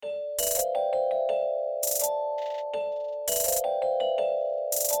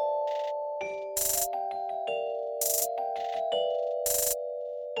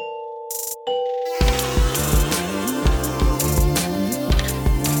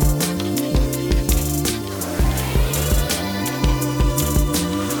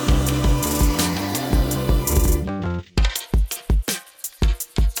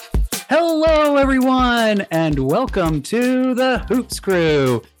everyone, and welcome to the Hoops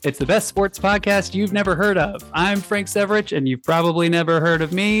Crew. It's the best sports podcast you've never heard of. I'm Frank Severich, and you've probably never heard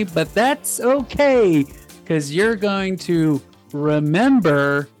of me, but that's okay, because you're going to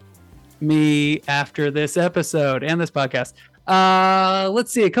remember me after this episode and this podcast.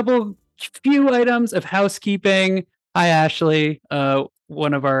 Let's see, few items of housekeeping. Hi, Ashley.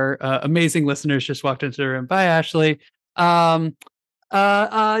 One of our amazing listeners just walked into the room. Bye, Ashley.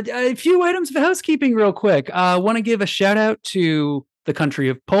 A few items of housekeeping real quick. I want to give a shout out to the country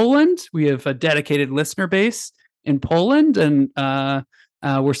of Poland. We have a dedicated listener base in Poland, and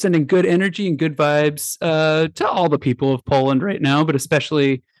we're sending good energy and good vibes to all the people of Poland right now, but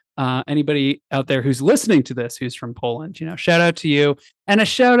especially anybody out there who's listening to this who's from Poland. Shout out to you, and a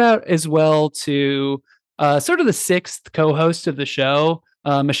shout out as well to sort of the sixth co-host of the show,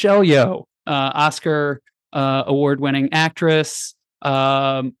 Michelle Yeoh, Oscar award-winning actress,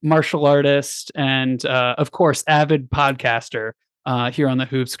 martial artist, and of course avid podcaster here on the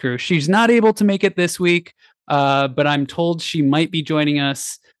Hoops Crew. She's not able to make it this week, but I'm told she might be joining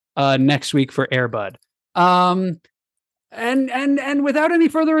us next week for Air Bud. And without any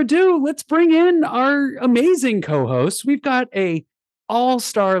further ado, let's bring in our amazing co-hosts. We've got a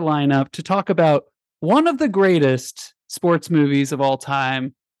all-star lineup to talk about one of the greatest sports movies of all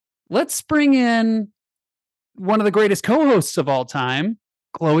time. Let's bring in one of the greatest co-hosts of all time,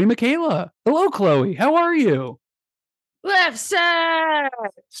 Chloe Michaela. Hello, Chloe. How are you? Left side.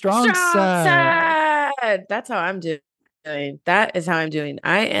 Strong side. That's how I'm doing. That is how I'm doing.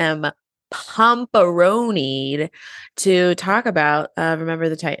 I am pumperonied to talk about Remember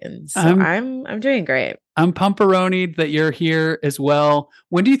the Titans. So I'm doing great. I'm pumperonied that you're here as well.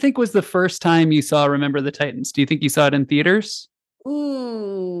 When do you think was the first time you saw Remember the Titans? Do you think you saw it in theaters?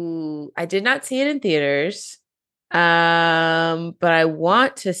 Ooh, I did not see it in theaters. But I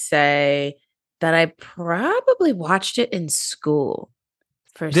want to say that I probably watched it in school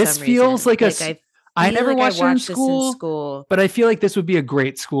for this some feels reason. like I never watched it in school, but I feel like this would be a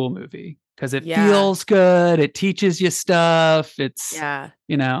great school movie because it feels good. It teaches you stuff. It's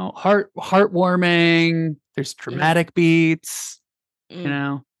heartwarming. There's dramatic beats.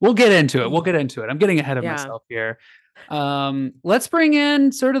 We'll get into it. I'm getting ahead of myself here. Let's bring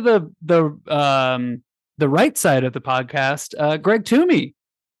in sort of the right side of the podcast, Greg Toomey.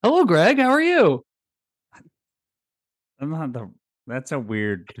 Hello, Greg. How are you? That's a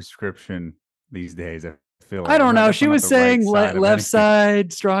weird description these days. I feel like I don't know. She was saying left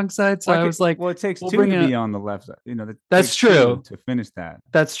side, strong side. So I was like, well, it takes two to be on the left side. That's true. To finish that.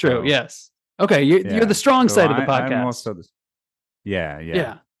 That's true. So, yes. Okay. You're the strong side of the podcast. I'm also Yeah.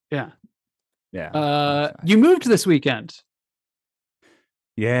 You moved this weekend.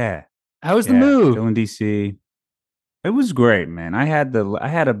 Yeah. How was the move? Still in DC. It was great, man. I had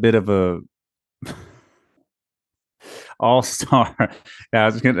a bit of a all-star.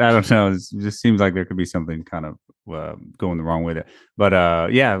 I don't know. It just seems like there could be something kind of going the wrong with it. But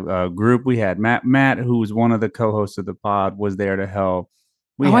group. We had Matt, who was one of the co-hosts of the pod, was there to help.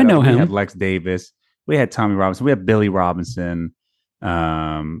 I know him. We had Lex Davis. We had Tommy Robinson. We had Billy Robinson.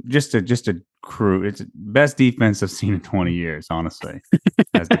 Just a crew. It's best defense I've seen in 20 years, honestly,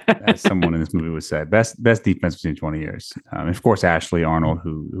 as someone in this movie would say. Best defense I've seen in 20 years. Of course, Ashley Arnold,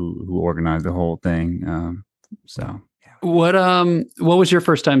 who organized the whole thing. What was your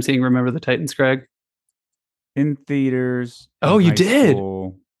first time seeing Remember the Titans, Greg? In theaters. Oh, you did?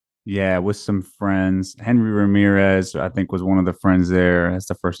 School. Yeah, with some friends. Henry Ramirez, I think, was one of the friends there. That's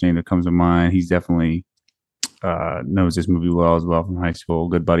the first name that comes to mind. He's definitely knows this movie well as well from high school.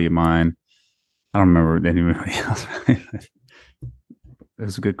 Good buddy of mine. I don't remember anybody else. It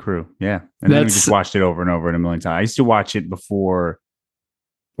was a good crew. Yeah. And then we just watched it over and over and a million times. I used to watch it before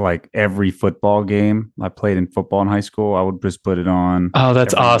like every football game. I played in football in high school. I would just put it on. Oh,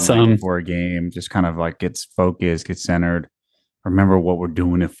 that's awesome. Before a game, just kind of like gets focused, gets centered. Remember what we're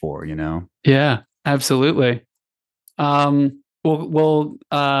doing it for, Yeah, absolutely. I'm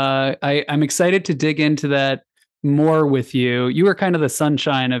excited to dig into that more with you. You were kind of the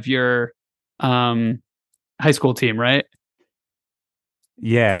sunshine of your high school team, right?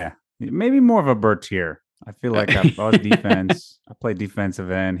 Yeah, maybe more of a Bertier. I feel like I was defense. I played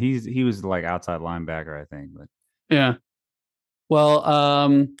defensive end. He was like outside linebacker, I think. But yeah. Well,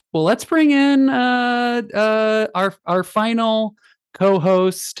 let's bring in our final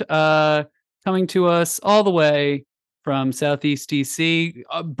co-host coming to us all the way from Southeast DC,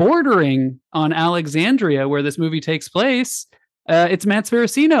 bordering on Alexandria, where this movie takes place. It's Matt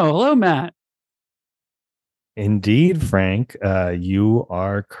Sparacino. Hello, Matt. Indeed, Frank. You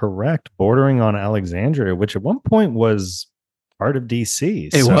are correct. Bordering on Alexandria, which at one point was part of DC.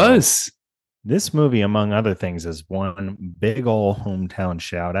 It was. this movie, among other things, is one big old hometown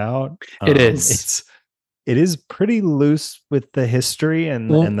shout out. It is. It is pretty loose with the history and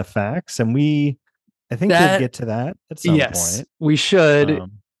Well, and the facts, and I think we'll that get to that at some yes, point. we should.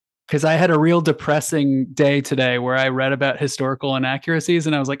 Um, Because I had a real depressing day today where I read about historical inaccuracies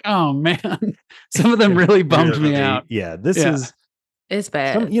and I was like, oh man, some of them really bummed me out. Yeah, this Yeah. is It's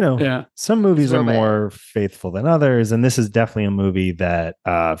bad. some, Yeah. some movies are real bad. more faithful than others, and this is definitely a movie that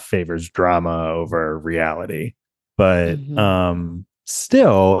favors drama over reality. But Mhm.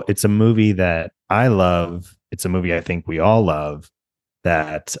 still, it's a movie that I love. It's a movie I think we all love.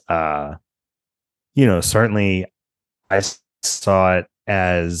 That certainly I saw it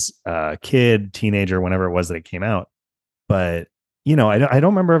as a kid, teenager, whenever it was that it came out. But I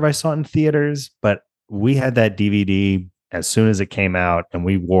don't remember if I saw it in theaters, but we had that DVD as soon as it came out, and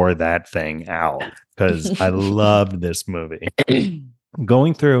we wore that thing out because I loved this movie.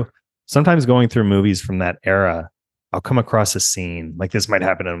 Sometimes going through movies from that era, I'll come across a scene like this might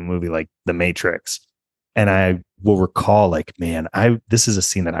happen in a movie like The Matrix, and I will recall like, man, this is a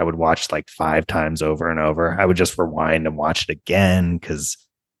scene that I would watch like 5 times over and over. I would just rewind and watch it again because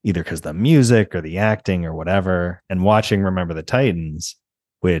the music or the acting or whatever. And watching Remember the Titans,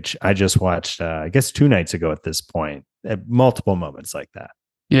 which I just watched, I guess 2 nights ago at this point, at multiple moments like that.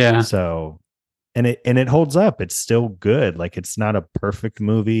 Yeah. So, and it holds up. It's still good. Like, it's not a perfect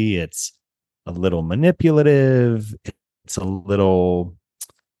movie. It's a little manipulative. It's a little,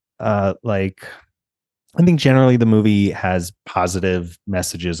 like, I think generally the movie has positive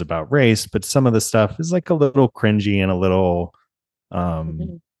messages about race, but some of the stuff is like a little cringy and a little, I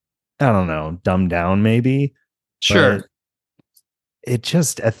don't know, dumbed down maybe. Sure. But it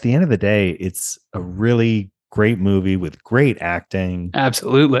just, at the end of the day, it's a really great movie with great acting.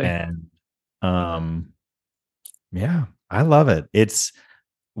 Absolutely. And yeah, I love it.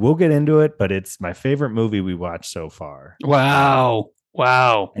 We'll get into it, but it's my favorite movie we watched so far. Wow.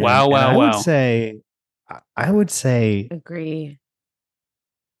 Wow. And Wow. I Wow. would say Agree.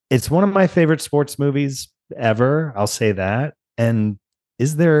 it's one of my favorite sports movies ever. I'll say that. And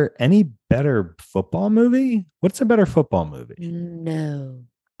is there any better football movie? What's a better football movie? No.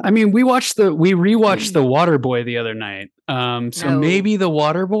 I mean, we rewatched The Waterboy the other night. So No. maybe The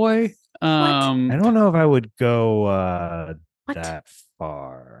Waterboy. I don't know if I would go What? that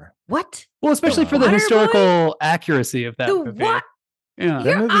far. What? Well, especially for the Waterboy? historical accuracy of that The movie. what? Yeah.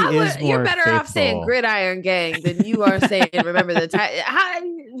 That movie is You're more better off saying faithful. Gridiron Gang than you are saying Remember the Time. How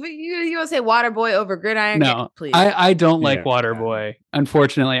you want to say Waterboy over Gridiron Gang? No, Please. I don't like Yeah. Waterboy.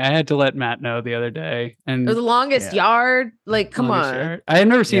 Unfortunately, I had to let Matt know the other day. And Or The Longest Yard. Like, come Longest on. Yard. I had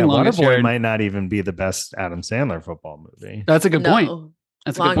never seen Longest Waterboy Yard. might not even be the best Adam Sandler football movie. That's a good point. No.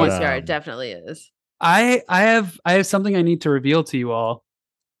 That's a good point. Longest Yard definitely is. I have something I need to reveal to you all.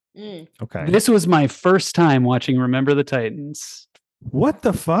 Okay. This was my first time watching Remember the Titans. What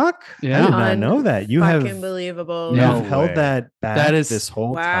the fuck? Yeah. I did not know that. You have Fucking believable. Yeah. you've held way. that back That is- this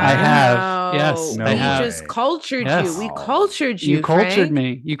whole Wow. time. I have. Yes, No I we have. just cultured Yes. you. We cultured you. You cultured Frank.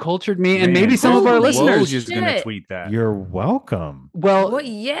 me. You cultured me, and Man, maybe some of our holy listeners. shit. Woj is gonna tweet that. You're welcome. Well, Well,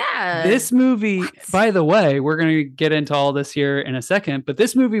 yeah. this movie, What? by the way, we're going to get into all this here in a second, but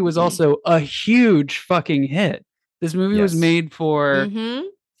this movie was also a huge fucking hit. This movie was Yes. made for Mhm.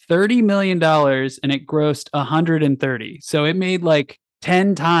 $30 million and it grossed 130. So it made like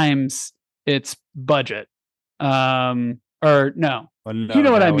 10 times its budget. Or no. Well, no, You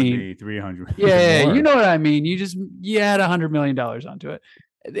know what that I would mean. be 300. Yeah, more. you know what I mean. You add $100 million onto it.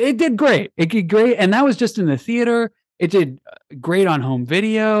 It did great. It did great. And that was just in the theater. It did great on home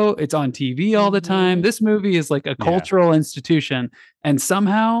video. It's on TV all the time. Mhm. This movie is like a cultural institution. And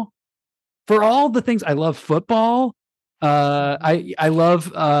somehow, for all the things, I love football. I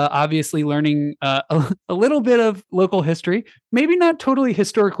love obviously learning a little bit of local history. Maybe not totally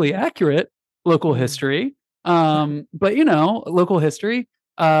historically accurate local history, but local history.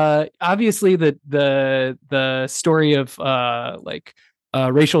 Obviously, the story of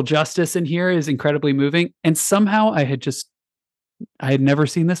racial justice in here is incredibly moving. And somehow I had never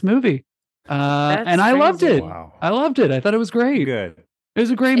seen this movie, That's and I loved crazy. it. Wow. I loved it. I thought it was great. Good. It was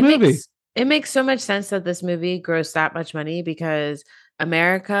a great It movie. It makes so much sense that this movie grossed that much money because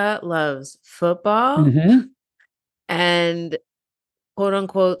America loves football Mhm. and quote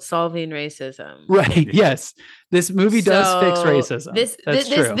unquote solving racism. Right. Yes. This movie does fix So racism. That's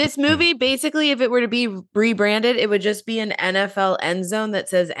true. This movie, basically, if it were to be rebranded, it would just be an NFL end zone that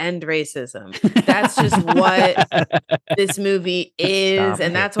says "End Racism." That's just what this movie is,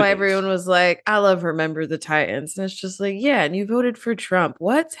 and that's why everyone was like, "I love Remember the Titans," and it's just like, yeah, and you voted for Trump.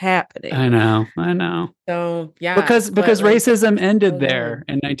 What's happening? I know. So yeah, Because like, racism ended oh, there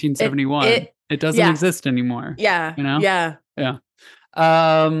in 1971. It doesn't yeah. exist anymore. Yeah, You know? yeah.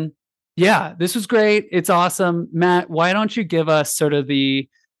 Yeah, this was great. It's awesome. Matt, why don't you give us sort of the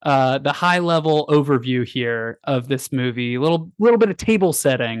high level overview here of this movie? A little bit of table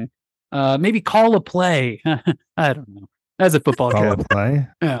setting. Maybe call a play. I don't know. As a football Call kid. a play?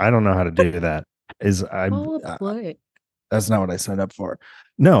 Yeah. I don't know how to do that. Call a play. That's not what I signed up for.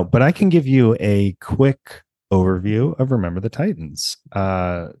 No, but I can give you a quick overview of Remember the Titans.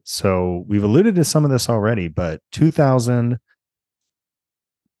 So we've alluded to some of this already, but 2000,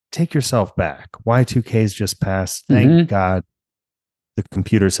 take yourself back. Y2K's just passed. Thank God the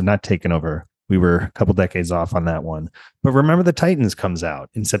computers have not taken over. We were a couple decades off on that one. But Remember the Titans comes out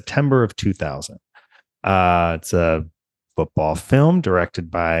in September of 2000. It's a football film directed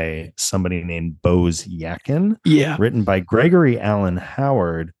by somebody named Bose Yakin. Yeah. Written by Gregory Allen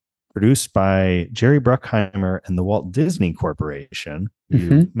Howard, produced by Jerry Bruckheimer and the Walt Disney Corporation,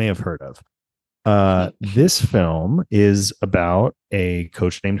 you may have heard of. This film is about a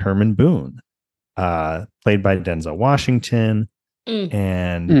coach named Herman Boone, played by Denzel Washington,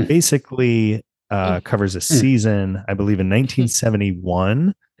 and basically covers a season, I believe, in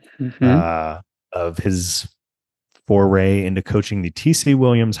 1971 of his foray into coaching the T.C.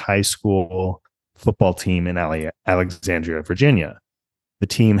 Williams High School football team in Alexandria, Virginia. The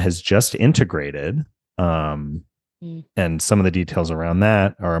team has just integrated, and some of the details around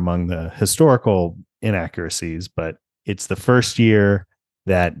that are among the historical inaccuracies, but it's the first year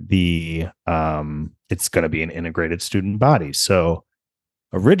that it's going to be an integrated student body. So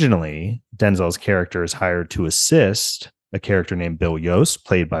originally, Denzel's character is hired to assist a character named Bill Yost,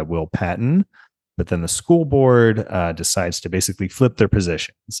 played by Will Patton. But then the school board decides to basically flip their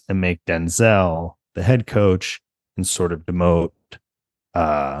positions and make Denzel the head coach and sort of demote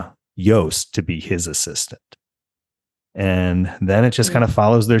Yost to be his assistant. And then it just kind of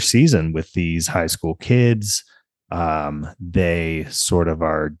follows their season with these high school kids. They sort of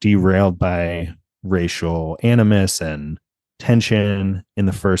are derailed by racial animus and tension in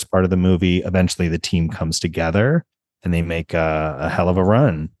the first part of the movie. Eventually, the team comes together and they make a hell of a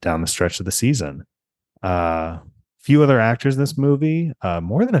run down the stretch of the season. Few other actors in this movie,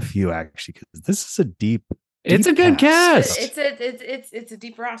 more than a few actually, because this is a deep. It's a good cast. It's a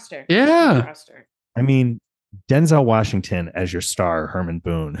deep roster. Yeah. Deep roster. I mean, Denzel Washington as your star, Herman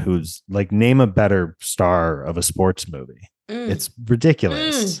Boone, who's like, name a better star of a sports movie. It's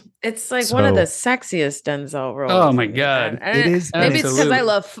ridiculous. It's like one of the sexiest Denzel roles. Oh my God. It is. Maybe it's because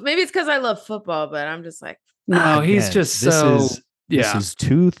I love football, but I'm just like, no, he's just This is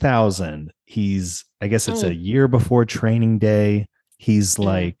 2000. I guess it's a year before Training Day. He's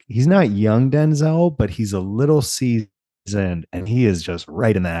like, he's not young Denzel, but he's a little seasoned, and he is just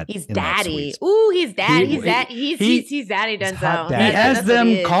right in that. He's daddy. Ooh, he's daddy. He's daddy Denzel. He has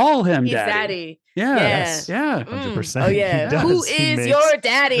them call him he's daddy. Yes. Yeah. 100%. Oh yeah. Who is your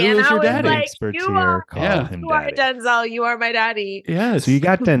daddy? Who is your daddy? Like, you are daddy. Denzel. You are my daddy. Yeah. So you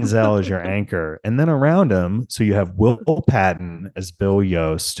got Denzel as your anchor, and then around him, so you have Will Patton as Bill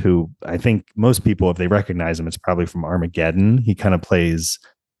Yost, who I think most people, if they recognize him, it's probably from Armageddon. He kind of plays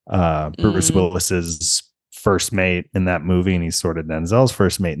Bruce Willis's first mate in that movie, and he's sort of Denzel's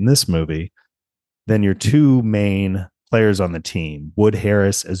first mate in this movie. Then your two main players on the team, Wood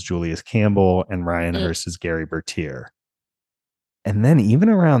Harris as Julius Campbell and Ryan Hurst as Gary Bertier. And then even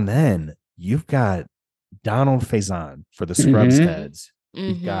around then, you've got Donald Faison for the Scrubs heads.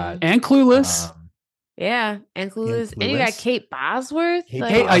 You've got and Clueless. And Clueless. And you got Kate Bosworth.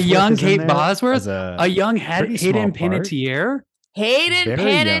 A young Kate Bosworth. A young Hayden Panettiere. Hayden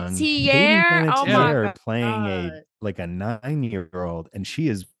Panettiere. Oh my God. Playing a 9-year-old, and she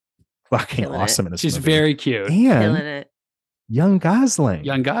is fucking awesome in this She's movie. very cute. Killing And it. young Gosling.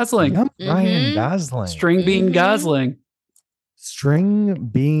 Young Ryan Gosling. String bean Gosling. String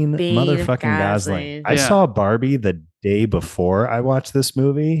bean motherfucking Gosling. I saw Barbie the day before I watched this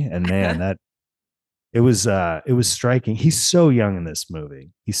movie, and man, it was striking. He's so young in this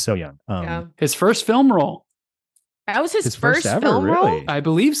movie. He's so young. His first film role. That was his first ever, film role? really? I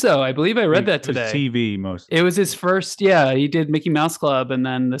believe so. I believe I read that today. TV most. It was his first. Yeah, he did Mickey Mouse Club, and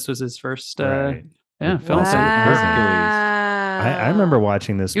then this was his first. Film. Wow. I remember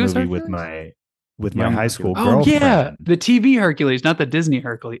watching this movie with with my Young high school Hercules. Oh yeah, girlfriend. the TV Hercules, not the Disney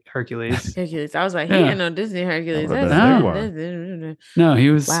Hercules. Hercules. I was like, he Yeah. ain't no Disney Hercules. That would've That's- been a big No, he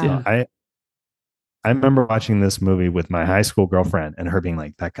was. Wow. Yeah. I remember watching this movie with my high school girlfriend and her being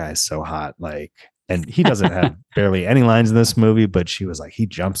like, that guy's so hot. Like, and he doesn't have barely any lines in this movie, but she was like, he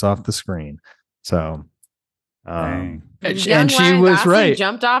jumps off the screen. So, Dang. And Young she Ryan was Gosling right.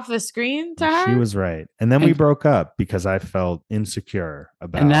 jumped off the screen to her. she was right. And then we And- broke up because I felt insecure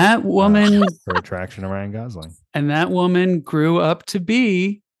about And that woman, her attraction to Ryan Gosling. and that woman grew up to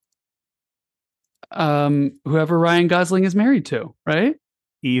be, whoever Ryan Gosling is married to, right?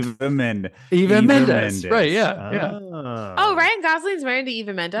 Eva Mendes. Eva Mendes, right? Yeah, yeah. Oh, Ryan Gosling's married to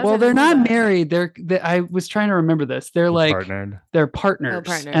Eva Mendes. Well, I they're didn't know not that. married. I was trying to remember this. They're like partnered. they're partners,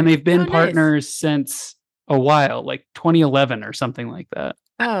 partners. and they've been Oh, nice. partners since a while, like 2011 or something like that.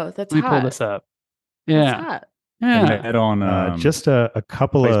 Oh, that's Let me hot. pull this up. That's Yeah, hot. They yeah. met on Just a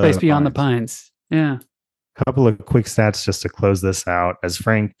couple Place of Place Beyond the Pines. Pines. Yeah. couple of quick stats just to close this out. As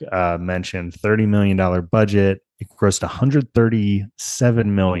Frank mentioned, $30 million budget. It grossed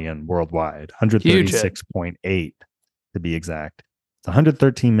 137 million worldwide, 136.8 to be exact. It's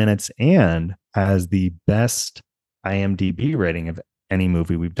 113 minutes and has the best IMDb rating of any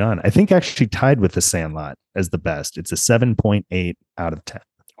movie we've done. I think actually tied with The Sandlot as the best. It's a 7.8 out of 10.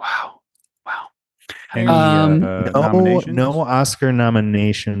 Wow. Wow. any No, nominations? no Oscar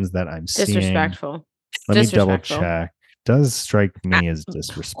nominations that I'm seeing. Disrespectful. Let me double Disrespectful. check. Does strike me as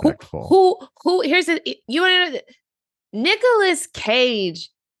disrespectful. Who here's the you want to know Nicolas Cage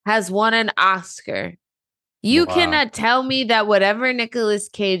has won an Oscar. You Wow. cannot tell me that whatever Nicolas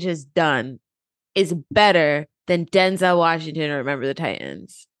Cage has done is better than Denzel Washington or Remember the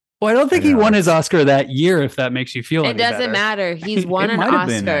Titans. Well, I don't think I he know, won his it's- Oscar that year, if that makes you feel It any doesn't better. matter. He's won It an might have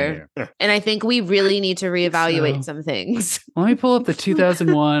been that Oscar. year. And I think we really need to reevaluate So. some things. Let me pull up the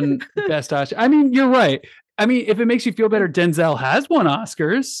 2001 Best Oscar. I mean, you're right. I mean, if it makes you feel better, Denzel has won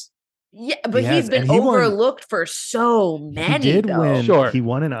Oscars. Yeah, but He has, he's been and he won- overlooked for so many. He did though. win. Sure. He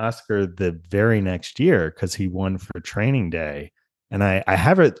won an Oscar the very next year because he won for Training Day, and I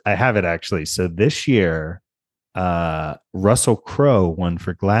have it. I have it actually. So this year, Russell Crowe won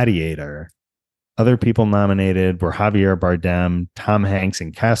for Gladiator. Other people nominated were Javier Bardem, Tom Hanks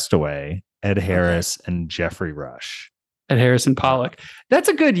in Castaway, Ed Harris, and Jeffrey Rush. At Harrison Pollock. That's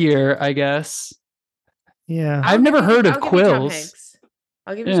a good year, I guess. Yeah, I've never heard of I'll give you Tom Quills. Hanks.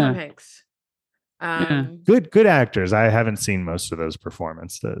 I'll give you Tom Yeah. Hanks. Yeah. good actors. I haven't seen most of those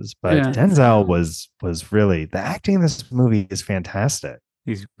performances, but Yeah. Denzel was really, the acting in this movie is fantastic.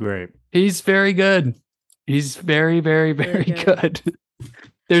 He's great. He's very good. He's very, very, very Very good.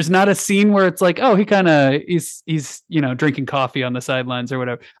 There's not a scene where it's like, oh, he's drinking coffee on the sidelines or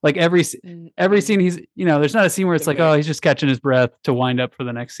whatever. Like every scene he's, there's not a scene where it's like, oh, he's just catching his breath to wind up for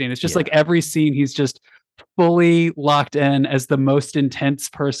the next scene. It's just like every scene he's just fully locked in as the most intense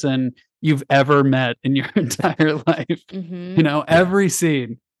person you've ever met in your entire life. Mhm. Every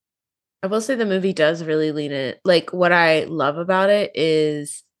scene. I will say the movie does really lean in. Like what I love about it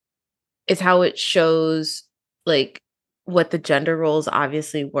is how it shows like what the gender roles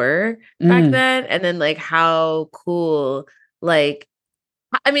obviously were back Mm. then, and then like how cool, like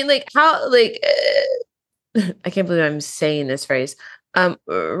I mean, like how like I can't believe I'm saying this phrase.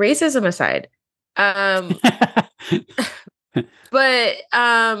 Racism aside, but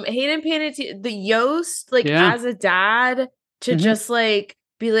Hayden Panettiere, the Yost, like Yeah. as a dad to Mhm. just like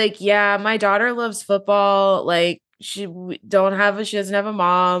be like, yeah, my daughter loves football. Like she doesn't have a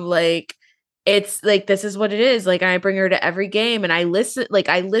mom. Like it's like this is what it is. Like I bring her to every game and I listen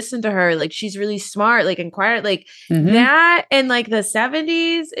to her. Like she's really smart, like and quiet. Like Mhm. that in like the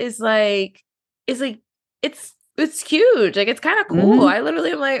 70s is like it's huge. Like it's kind of cool. Mhm. I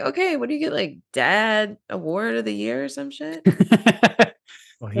literally am like, okay, what do you get? Like dad award of the year or some shit?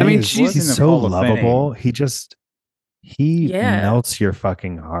 Well, I mean, he's she's in the so Hall of lovable. He Yeah. melts your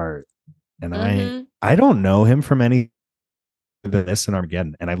fucking heart. And Mhm. I don't know him from any than this and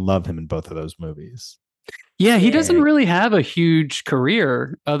Armageddon, and I love him in both of those movies. Yeah, he doesn't Yeah. really have a huge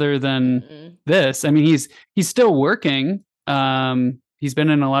career other than Mm-mm. this. I mean, he's still working. He's been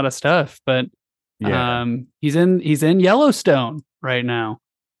in a lot of stuff, but he's in Yellowstone right now.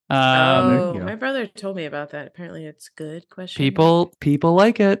 there you Oh, go. my brother told me about that. Apparently, it's good. Question. People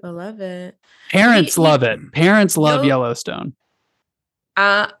like it. I love it. Parents He- love it. Parents love Yo- Yellowstone.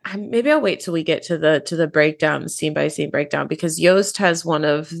 Maybe I'll wait till we get to the breakdown, scene by scene breakdown, because Yost has one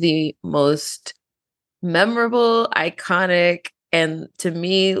of the most memorable, iconic, and to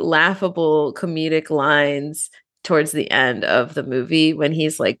me laughable comedic lines towards the end of the movie when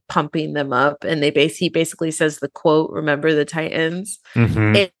he's like pumping them up and he basically says the quote, "Remember the Titans."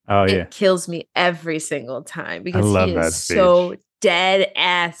 Mhm. It kills me every single time because love he that is so speech. dead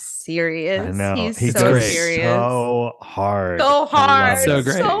ass serious. I know. He's He so goes serious. so hard. So I love hard. So that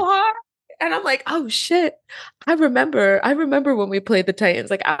great. So speech. hard. And I'm like, oh shit. I remember when we played the Titans.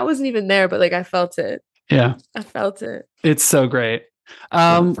 Like I wasn't even there, but like I felt it. Yeah. I felt it. It's so great.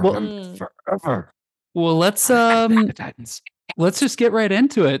 Forever. Well, let's The Titans. let's just get right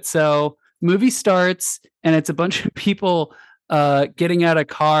into it. So, movie starts and it's a bunch of people getting out of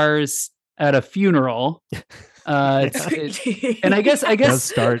cars at a funeral. And I guess It does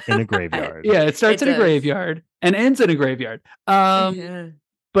start in a graveyard. yeah, it starts It in a does. graveyard and ends in a graveyard.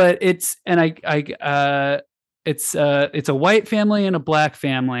 But it's it's a white family and a black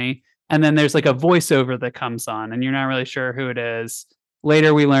family, and then there's like a voiceover that comes on, and you're not really sure who it is.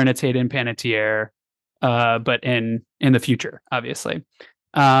 Later, we learn it's Hayden Panettiere, but in the future, obviously.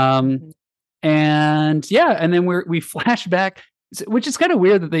 And yeah, and then we flash back, which is kind of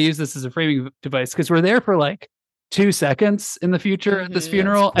weird that they use this as a framing device because we're there for like 2 seconds in the future at this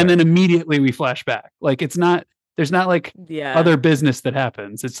funeral, and then immediately we flash back. Like there's not like other business that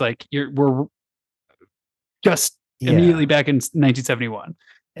happens. It's like we're just immediately back in 1971.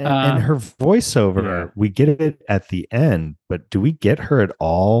 And her voiceover, we get it at the end, but do we get her at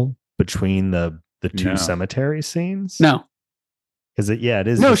all between the two cemetery scenes? No. Because it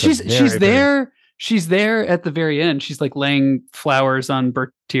is. No, she's there. She's there at the very end. She's like laying flowers on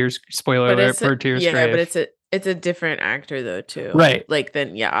Bertier's grave. But it's a different actor though too. Right. Like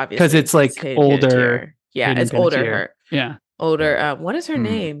then obviously because it's like older. Yeah, it's older her. Yeah. Older. What is her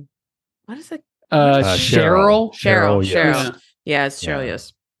name? What is it? Cheryl. Cheryl. Yeah, it's Cheryl.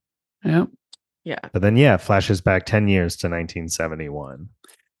 Yes. Yeah. Yeah. But then flashes back 10 years to 1971.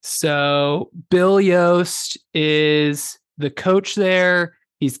 So Bill Yost is the coach there.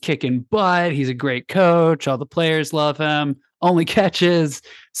 He's kicking butt. He's a great coach. All the players love him. Only catches.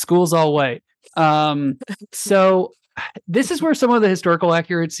 School's all white. So this is where some of the historical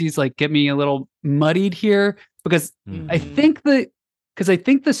accuracies like get me a little muddied here because I think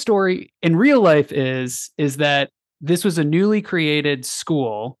the story in real life is that this was a newly created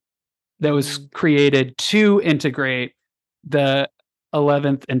school that was created to integrate the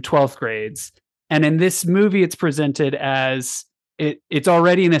 11th and 12th grades. And in this movie, it's presented as it's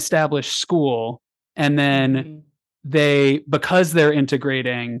already an established school. And then because they're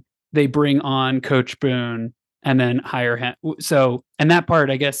integrating, they bring on Coach Boone and then hire him. So, and that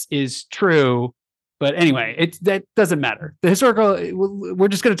part, I guess, is true. But anyway, that doesn't matter. The historical, we're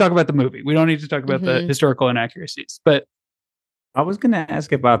just going to talk about the movie. We don't need to talk about the historical inaccuracies. But I was going to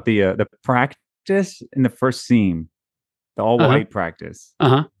ask about the practice in the first scene, the all white practice.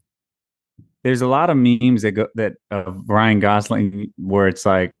 There's a lot of memes that of Ryan Gosling where it's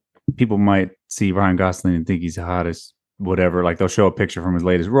like people might see Ryan Gosling and think he's the hottest, whatever. Like they'll show a picture from his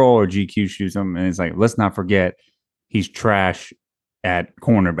latest role or GQ shoots him, and it's like, let's not forget he's trash at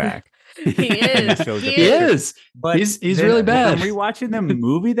cornerback. He is. He is. But he's really bad. When rewatching the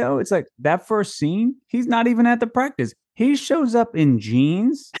movie, though, it's like that first scene, he's not even at the practice. He shows up in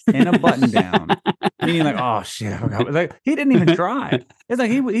jeans and a button down. Meaning like, oh shit, I forgot. Like he didn't even try. It's like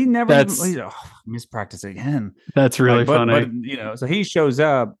he never he's like, missed practice again. That's really funny. But so he shows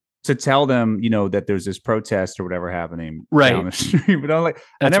up to tell them, that there's this protest or whatever happening down the street. But I'm like,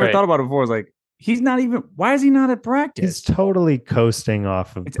 I never thought about it before. I was like, he's not even. Why is he not at practice? He's totally coasting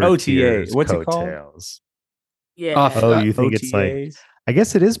off of OTA. What's it called? Yeah. You think OTAs? It's like? I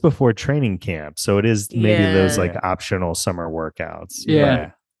guess it is before training camp, so it is maybe those like optional summer workouts.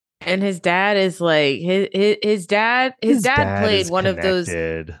 Yeah. And his dad is like his dad played one of those.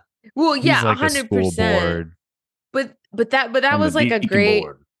 Well, yeah, 100%. But that was like a great.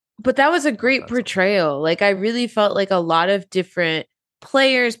 But that was a great portrayal. Like I really felt like a lot of different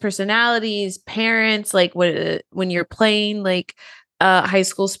players, personalities, parents, like when you're playing like high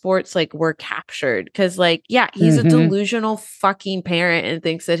school sports, like were captured because like, he's a delusional fucking parent and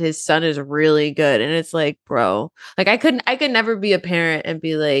thinks that his son is really good. And it's like, bro, like I could never be a parent and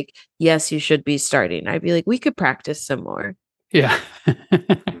be like, yes, you should be starting. I'd be like, we could practice some more. Yeah.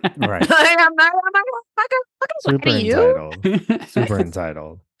 Right. I'm not super entitled. Super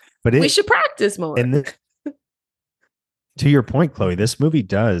entitled. But we should practice more. And to your point, Chloe, this movie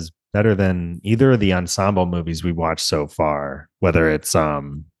does better than either of the ensemble movies we watched so far, whether it's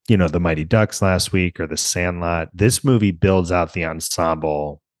The Mighty Ducks last week or The Sandlot. This movie builds out the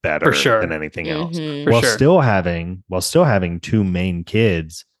ensemble better than anything else. While still having two main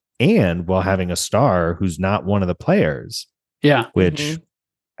kids and while having a star who's not one of the players. Yeah. Which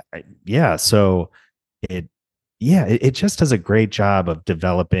so yeah, it just does a great job of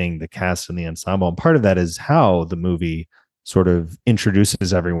developing the cast and the ensemble. And part of that is how the movie sort of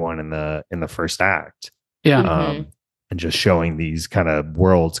introduces everyone in the first act. Yeah. And just showing these kind of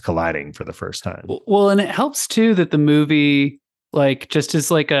worlds colliding for the first time. Well, and it helps too that the movie like just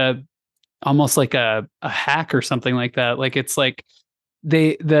is like almost like a hack or something like that. Like it's like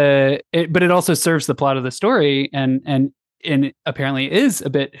but it also serves the plot of the story and apparently is a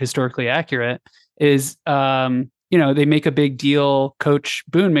bit historically accurate. Is they make a big deal. Coach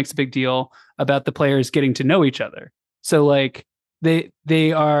Boone makes a big deal about the players getting to know each other. So like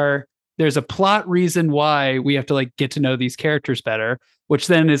there's a plot reason why we have to like get to know these characters better, which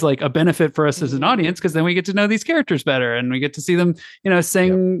then is like a benefit for us as an audience, because then we get to know these characters better and we get to see them,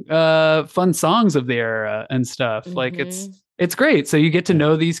 sing fun songs of the era and stuff. Like it's great. So you get to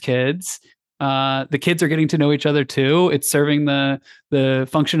know these kids. The kids are getting to know each other too. It's serving the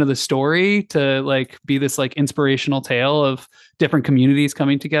function of the story to like be this like inspirational tale of different communities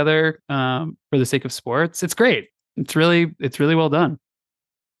coming together for the sake of sports. It's great. It's really well done.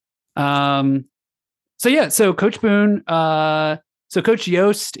 So Coach Boone, so Coach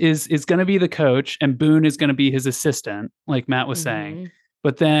Yost is going to be the coach and Boone is going to be his assistant, like Matt was saying.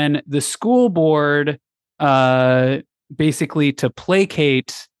 But then the school board, basically to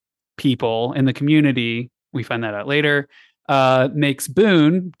placate people in the community, we find that out later, makes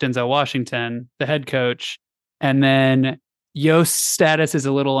Boone, Denzel Washington, the head coach. And then Yost's status is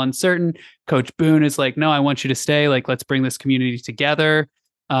a little uncertain. Coach Boone is like, no, I want you to stay. Like, let's bring this community together.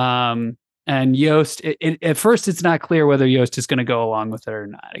 And Yost, at first, it's not clear whether Yost is going to go along with it or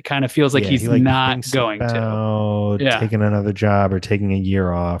not. It kind of feels like he's not going to. Taking another job or taking a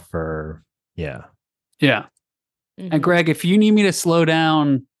year off or, Yeah. And Greg, if you need me to slow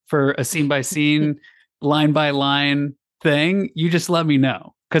down for a scene by scene, line by line thing, you just let me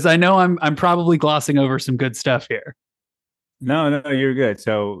know. Because I know I'm probably glossing over some good stuff here. No, you're good.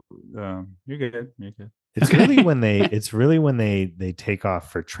 So you're good. It's really when they take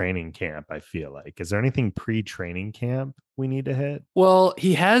off for training camp, I feel like. Is there anything pre-training camp we need to hit? Well,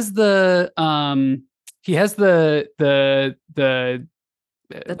 he has the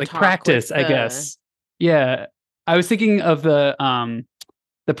like practice, I guess. Yeah. I was thinking of the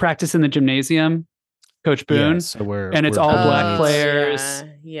practice in the gymnasium, Coach Boone. And it's all black players.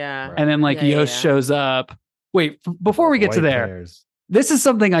 Yeah. And then like Yost shows up. Wait, before we get to there. Players. This is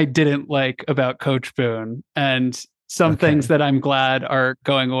something I didn't like about Coach Boone and some things that I'm glad are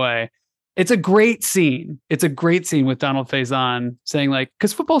going away. It's a great scene. It's a great scene with Donald Faison saying like,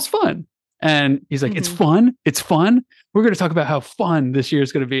 because football's fun. And he's like, it's fun. It's fun. We're going to talk about how fun this year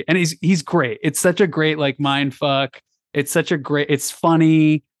is going to be. And he's great. It's such a great like mind fuck. It's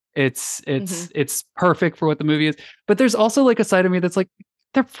funny. It's perfect for what the movie is. But there's also like a side of me that's like,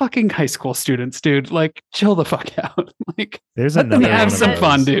 they're fucking high school students, dude. Like, chill the fuck out. Like, there's let them another have one some of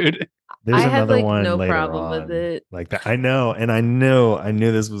fun, those. dude. There's I had another like one no later problem on, with it. like that. I know, and I knew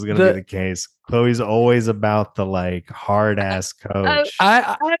this was going to be the case. Chloe's always about the like hard ass coach.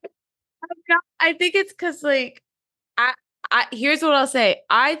 I think it's because like I here's what I'll say.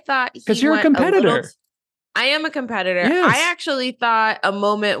 I thought because you're a competitor. I am a competitor. Yes. I actually thought a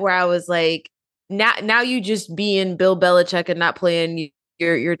moment where I was like, now you just being Bill Belichick and not playing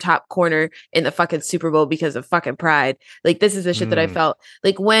your top corner in the fucking Super Bowl because of fucking pride. Like this is the shit that I felt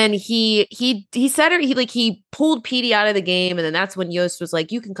like when he said he pulled Petey out of the game, and then that's when Yost was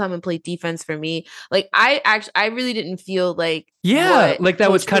like, you can come and play defense for me. Like I really didn't feel like like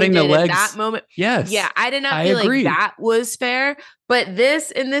that was cutting the legs at that moment. Yes. Yeah, I did not feel like that was fair. But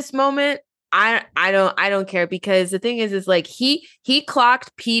in this moment, I don't care, because the thing is like he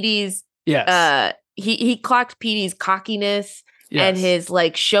clocked Petey's he clocked Petey's cockiness and his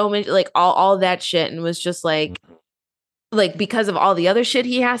like showman, like all that shit, and was just like because of all the other shit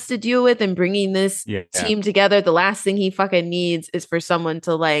he has to deal with and bringing this team together, the last thing he fucking needs is for someone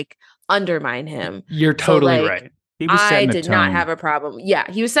to like undermine him. You're totally right. I did not have a problem. Yeah,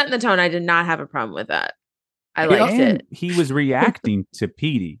 he was setting the tone. I did not have a problem with that. I liked it. He was reacting to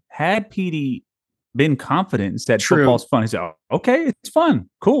Petey. Had Petey been confident and said football's fun, he said, oh, okay, it's fun,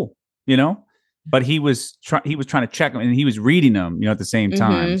 cool, But he was trying to check him, and he was reading them, at the same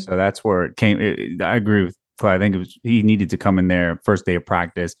time. So that's where it came. I agree with Clay. I think he needed to come in there first day of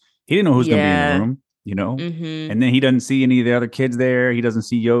practice. He didn't know who's going to be in the room, And then he doesn't see any of the other kids there. He doesn't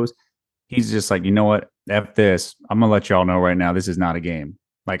see Yost. He's just like, you know what? F this. I'm gonna let y'all know right now. This is not a game.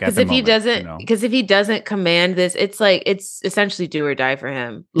 Like, because if he doesn't command this, it's essentially do or die for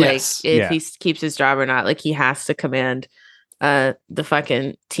him. Yes. Like if he keeps his job or not, like he has to command the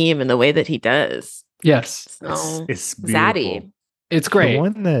fucking team in the way that he does. Yes. So it's Zaddy. It's great.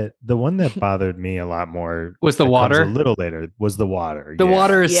 The one that bothered me a lot more Was the that comes water? a little later was the water. The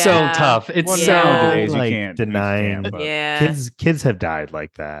water is so Yeah. tough. It's Well, so nowadays like you can't denying but Yeah. kids have died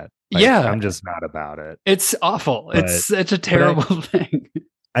like that. Like, Yeah. I'm just not about it. it's awful. But- It's such a terrible thing.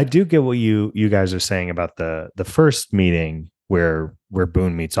 I do get what you guys are saying about the first meeting where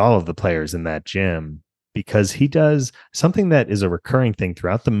Boone meets all of the players in that gym, because he does something that is a recurring thing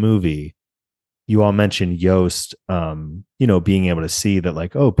throughout the movie. You all mentioned Yost, being able to see that,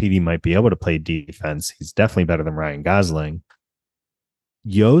 like, oh, PD might be able to play defense. He's definitely better than Ryan Gosling.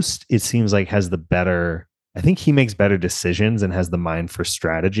 Yost, it seems like, has the better, I think he makes better decisions and has the mind for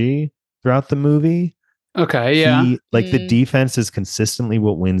strategy throughout the movie. Okay, yeah. The defense is consistently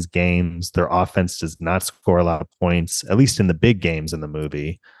what wins games. Their offense does not score a lot of points, at least in the big games in the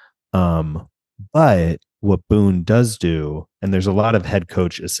movie. But what Boone does do, and there's a lot of head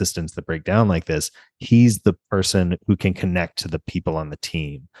coach assistants that break down like this, he's the person who can connect to the people on the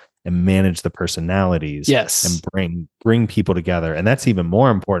team and manage the personalities. Yes. And bring people together. And that's even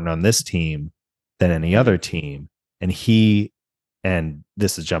more important on this team than any other team. And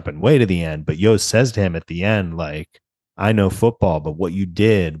this is jumping way to the end, but Yost says to him at the end, like, I know football, but what you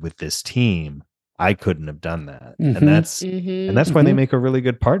did with this team, I couldn't have done that. Mhm. And that's why they make a really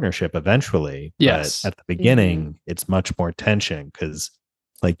good partnership eventually. Yes. But at the beginning, it's much more tension because,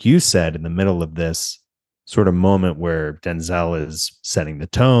 like you said, in the middle of this sort of moment where Denzel is setting the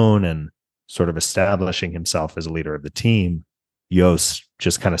tone and sort of establishing himself as a leader of the team, Yost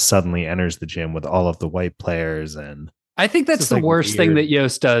just kind of suddenly enters the gym with all of the white players. And I think that's the worst thing that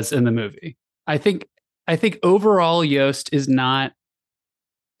Yost does in the movie. I think overall Yost is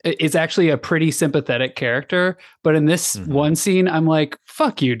actually a pretty sympathetic character, but in this one scene, I'm like,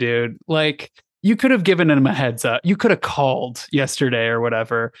 fuck you, dude. Like, you could have given him a heads up. You could have called yesterday or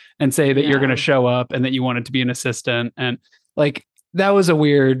whatever and say that you're going to show up and that you wanted to be an assistant. And like, that was a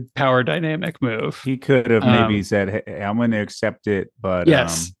weird power dynamic move. He could have maybe said, hey, I'm going to accept it, but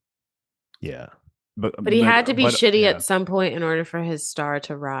yes. Yeah. But he had to be shitty at some point in order for his star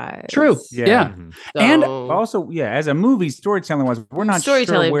to rise. True. Yeah. So, And also, as a movie storytelling wise, we're not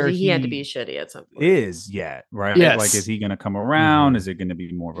sure where he had to be shitty at some point. Is yet, right? Yes. Like, is he going to come around? Is it going to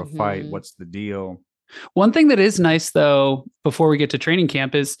be more of a fight? What's the deal? One thing that is nice, though, before we get to training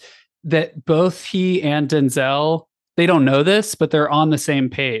camp, is that both he and Denzel, they don't know this, but they're on the same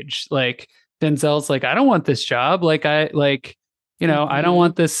page. Like, Denzel's like, I don't want this job. I don't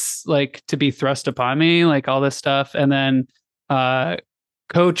want this like to be thrust upon me, like all this stuff. And then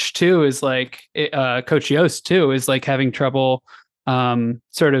Coach too is like, Coach Yost too is like having trouble.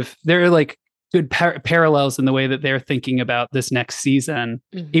 Sort of, they're like good parallels in the way that they're thinking about this next season,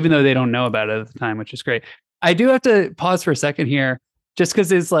 even though they don't know about it at the time, which is great. I do have to pause for a second here, just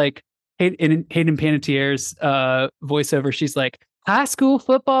because it's like Hayden Panettiere's voiceover. She's like, high school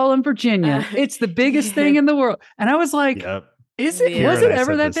football in Virginia. It's the biggest thing in the world. And I was like, was it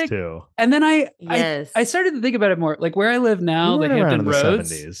ever that big? Too. And then I started to think about it more. Like, where I live now, like Hampton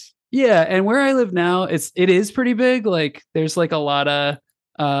Roads. 70s. Yeah, and where I live now, it is pretty big. Like, there's like a lot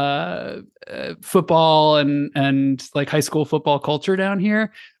of football and like high school football culture down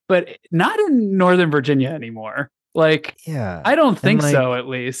here, but not in Northern Virginia anymore. Like, I don't think so, at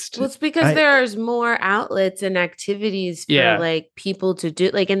least. Well, it's because there's more outlets and activities for like people to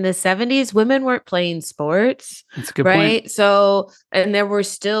do. Like, in the 70s, women weren't playing sports. That's a good point. So, and there were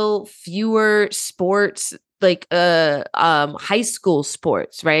still fewer sports, like high school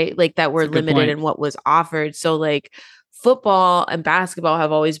sports, right? Like, that were limited in what was offered. So, like, football and basketball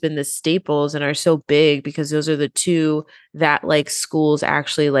have always been the staples and are so big because those are the two that like schools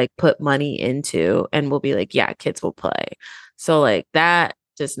actually like put money into and will be like, yeah, kids will play. So like, that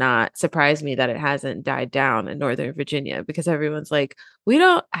does not surprise me that it hasn't died down in Northern Virginia, because everyone's like, we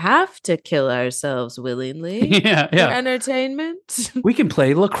don't have to kill ourselves willingly for entertainment. We can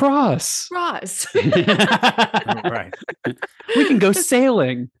play lacrosse. Right. We can go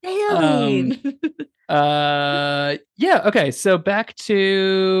sailing. Okay, so back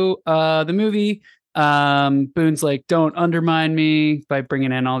to the movie. Boone's like, don't undermine me by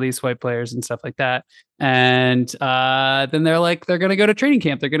bringing in all these white players and stuff like that. And then they're like, they're gonna go to training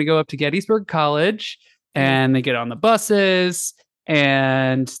camp. They're gonna go up to Gettysburg College, and they get on the buses,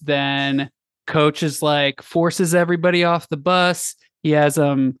 and then Coach is like, forces everybody off the bus. He has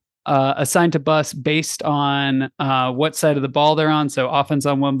assigned to bus based on what side of the ball they're on. So offense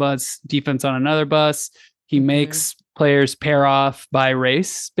on one bus, defense on another bus. He makes players pair off by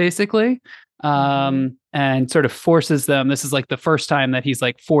race, basically, and sort of forces them. This is like the first time that he's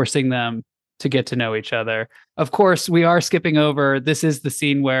like forcing them to get to know each other. Of course, we are skipping over. This is the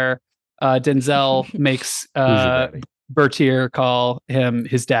scene where Denzel makes Bertier call him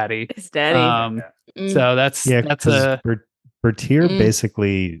his daddy. His daddy. So that's Bertier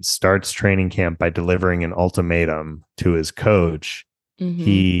basically starts training camp by delivering an ultimatum to his coach.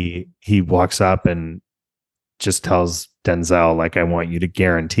 He walks up and just tells Denzel, like, I want you to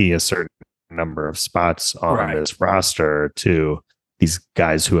guarantee a certain number of spots on this roster to these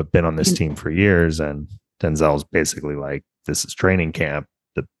guys who have been on this team for years. And Denzel's basically like, this is training camp.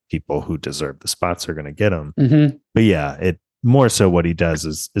 The people who deserve the spots are going to get them. But yeah, it more so what he does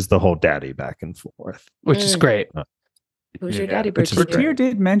is the whole daddy back and forth, which is great. Who's your daddy, Bertier? Bertier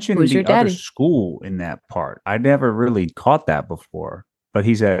did mention the other school in that part. I never really caught that before, but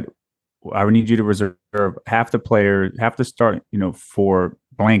he said, I would need you to reserve half the start, for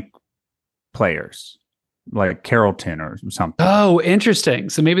blank players like Carrollton or something. Oh, interesting.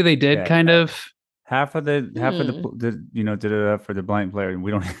 So maybe they did kind of half of the did it up for the blank player.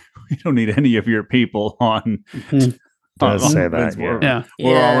 We don't need any of your people on. Does say that.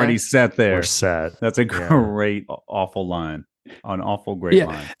 We're already set there. We're set. That's a great, awful line. An awful great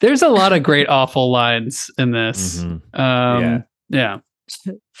line. There's a lot of great, awful lines in this. Yeah.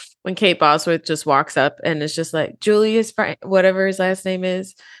 When Kate Bosworth just walks up and is just like, Julius, whatever his last name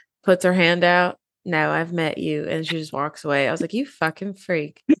is, puts her hand out. No, I've met you. And she just walks away. I was like, you fucking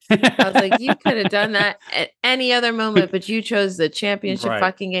freak. I was like, you could have done that at any other moment, but you chose the championship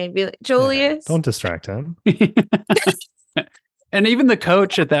fucking game. Be like, Julius. Don't distract him. And even the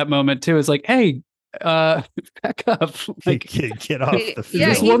coach at that moment too is like, hey, back up. Like, get off the field.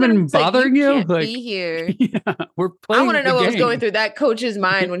 Is this woman bothering you? Can't be here. We're playing. I want to know what was going through that coach's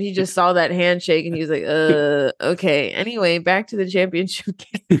mind when he just saw that handshake and he was like, okay. Anyway, back to the championship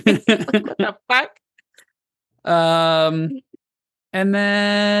game. Like, what the fuck? And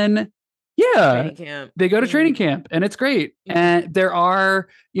then they go to training camp and it's great. And there are,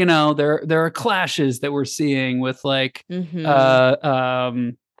 there are clashes that we're seeing with like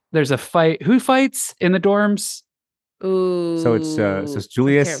there's a fight. Who fights in the dorms? Ooh. So it's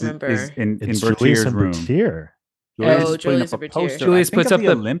Julius is in Bertier's room. Julius and Bertier. Julius puts up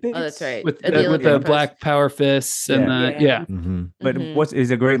the Olympics. Oh, that's right. With the black power fists and But what is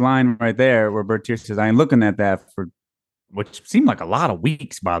a great line right there where Bertier says, "I ain't looking at that for," which seemed like a lot of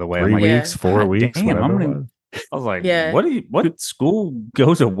weeks, by the way. 3 weeks, 4 weeks. Damn, I was like, what school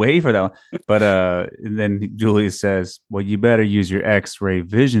goes away for that? But and then Julius says, well, you better use your X-ray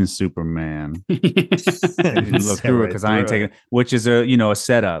vision, Superman. And look through it because I ain't taking it, which is a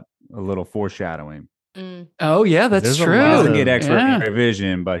setup, a little foreshadowing. Oh yeah, that's true. He doesn't get X-ray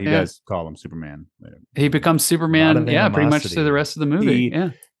vision, but he does call him Superman later. He becomes Superman, pretty much to the rest of the movie.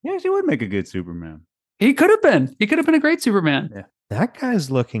 He would make a good Superman. He could have been. He could have been a great Superman. Yeah. That guy's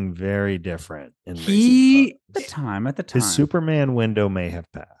looking very different in at the time. His Superman window may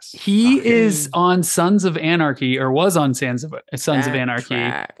have passed. He is on Sons of Anarchy, or was on Sons of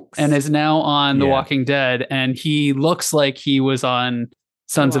Anarchy, and is now on The Walking Dead. And he looks like he was on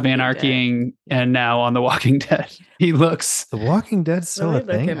Sons of Anarchy and now on The Walking Dead. He looks. The Walking Dead's still a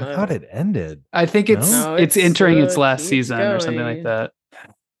thing. I thought it ended. I think it's entering its last season or something like that.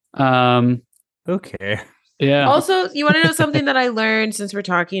 Okay. Yeah. Also, you want to know something that I learned since we're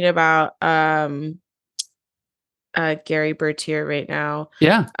talking about Gerry Bertier right now?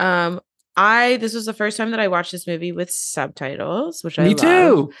 Yeah. This was the first time that I watched this movie with subtitles, which Me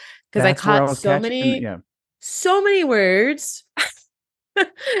too. Because I caught so many words.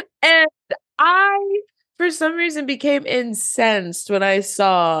 And I, for some reason, became incensed when I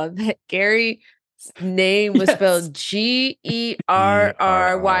saw that Gary's name was spelled Gerry. And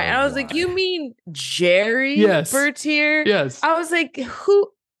I was like, you mean Gerry Bertier? Yes. I was like, who?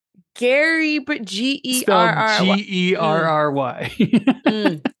 Gerry, but Gerry. Gerry.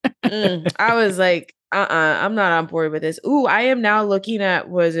 I was like, I'm not on board with this. Ooh, I am now looking at,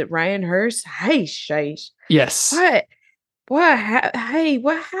 was it Ryan Hurst? Hey, yes. What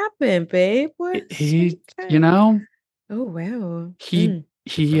happened, babe? What? Oh wow. He's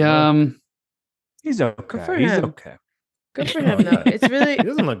okay. Good for him. Good for him, though. It's really. He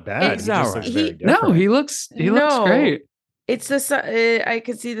doesn't look bad. He just looks very different. No, he looks great. It's the I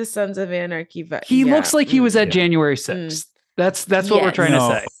could see the Sons of Anarchy. He looks like he was at January 6th. That's what we're trying to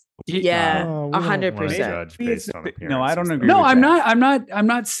say. 100%. No, I don't agree. No, I'm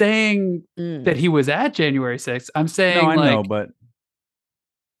not saying that he was at January 6th. I'm saying but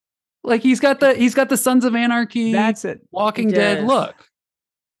like he's got the Sons of Anarchy. That's it. Walking Dead look.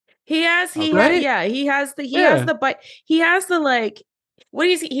 He has the bike. He has the like. What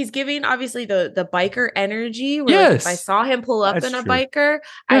is he's giving? Obviously the biker energy. Where if I saw him pull up in a biker,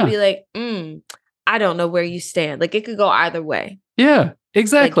 I'd be like, I don't know where you stand. Like it could go either way. Yeah,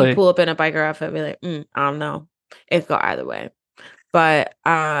 exactly. Like you pull up in a biker outfit, be like, I don't know. It could go either way. But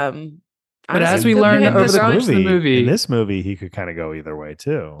But as honestly, we good for learn him over for the growing. course of the movie, in this movie, he could kind of go either way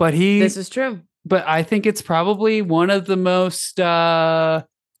too. but This is true. but I think it's probably one of the most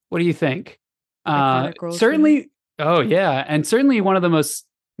what do you think? Iconic roles for Certainly, oh yeah, and certainly one of the most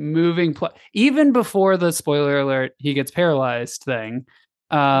moving even before the spoiler alert, he gets paralyzed thing.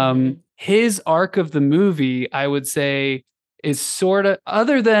 His arc of the movie, I would say, is sort of,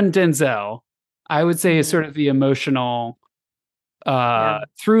 other than Denzel, I would say is sort of the emotional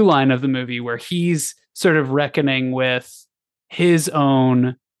through line of the movie, where he's sort of reckoning with his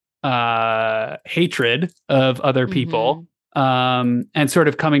own hatred of other people, and sort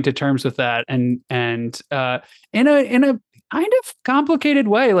of coming to terms with that, and in a kind of complicated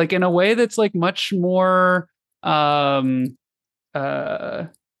way, like in a way that's like much more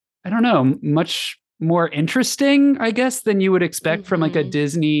I don't know, much more interesting, I guess, than you would expect from like a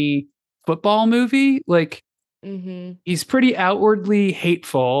Disney football movie. Like he's pretty outwardly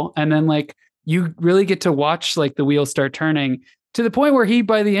hateful, and then like you really get to watch like the wheels start turning to the point where he,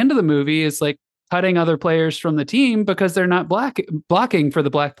 by the end of the movie, is like cutting other players from the team because they're not blocking for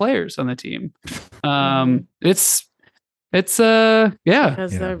the black players on the team. It's because they're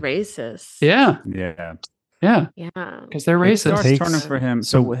racist. Yeah, because they're It racist. starts turning for him.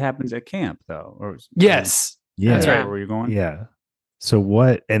 So what happens at camp though? Yes, that's right. Where were you going? Yeah. So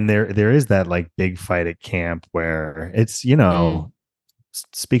what? And there is that like big fight at camp where it's,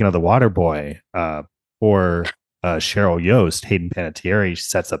 speaking of the water boy, or Cheryl Yost, Hayden Panettiere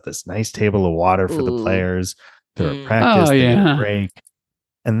sets up this nice table of water for the players to practice. They get a break,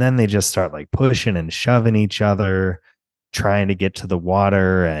 and then they just start like pushing and shoving each other, trying to get to the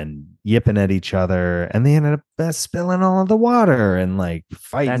water and yipping at each other, and they ended up spilling all of the water and like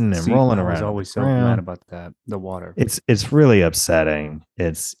fighting and rolling around. I was always so mad about that. The water. It's really upsetting.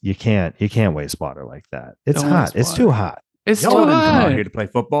 You can't waste water like that. It's hot. It's too hot. It's Y'all too didn't come hot. out here to play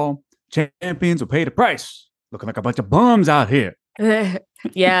football. Champions will pay the price. Looking like a bunch of bums out here.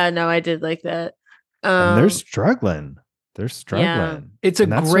 Yeah, no, I did like that. And they're struggling. Yeah. It's a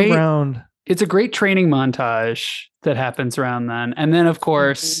great training montage that happens around then. And then, of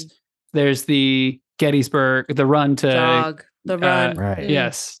course, there's the Gettysburg, the run to jog, the run. Right.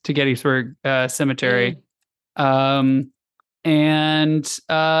 Yes, to Gettysburg Cemetery. And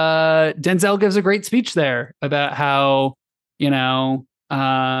Denzel gives a great speech there about how,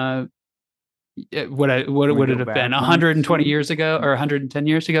 what would it have been 120 years ago or 110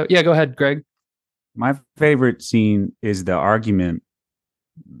 years ago? Yeah, go ahead, Greg. My favorite scene is the argument.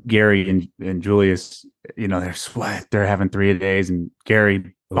 Gerry and Julius, they're having 3 days, and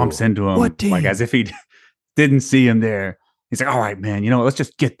Gerry bumps into him like as if he didn't see him there. He's like, all right, man, let's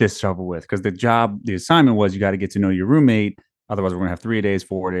just get this over with, because the assignment was you got to get to know your roommate. Otherwise, we're going to have 3 days,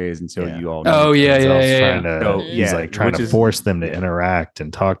 4 days until you all know. Oh, yeah. He's like trying to force them to interact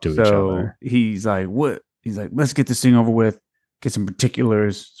and talk to each other. He's like, what? He's like, let's get this thing over with, get some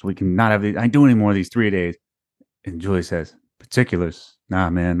particulars so we can not have I ain't doing any more of these 3 days. And Julie says, particulars? Nah,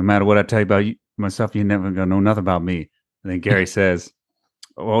 man, no matter what I tell you about myself, you're never going to know nothing about me. And then Gerry says,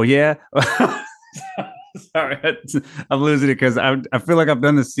 oh, yeah? Sorry, I'm losing it because I feel like I've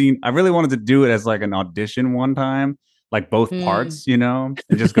done the scene. I really wanted to do it as like an audition one time, like both parts, and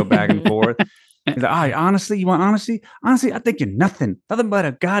just go back and forth. He's like, all right, honestly, you want honesty? Honestly, I think you're nothing but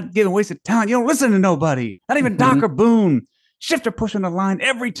a God-given waste of talent. You don't listen to nobody, not even Doc or Boone. Shifter pushing the line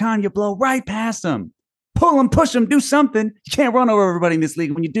every time you blow right past them. Pull them, push them, do something. You can't run over everybody in this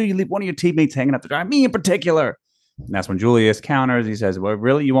league. When you do, you leave one of your teammates hanging up to dry, me in particular. And that's when Julius counters. He says, well,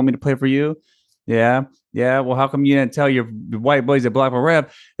 really? You want me to play for you? Yeah. Well, how come you didn't tell your white boys at Black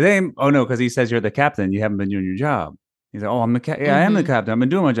Rep? Oh, no, because he says you're the captain. You haven't been doing your job. He's like, oh, I'm the captain. Yeah, I am the captain. I've been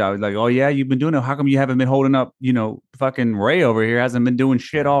doing my job. He's like, oh, yeah, you've been doing it. How come you haven't been holding up, fucking Ray over here hasn't been doing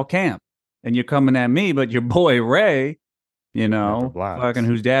shit all camp? And you're coming at me, but your boy Ray, fucking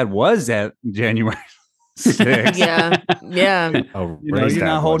whose dad was at January 6th. Yeah. Oh, you're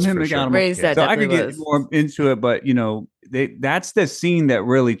not holding him accountable. So I could get more into it, but that's the scene that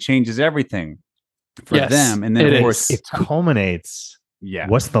really changes everything for them. And then of course it culminates. Yeah.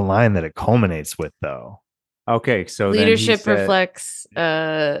 What's the line that it culminates with though? Okay, so leadership reflects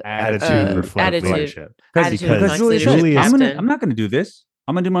attitude reflects leadership. Because Julius, I'm not going to do this.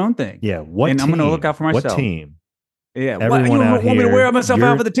 I'm going to do my own thing. Yeah, I'm going to look out for myself. What team? Yeah, everyone you want me to wear myself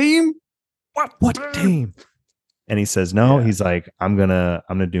out for the team? What team? And he says no. Yeah. He's like, I'm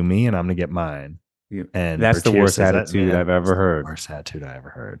gonna do me, and I'm gonna get mine. And that's the worst attitude I've ever heard. Worst attitude I ever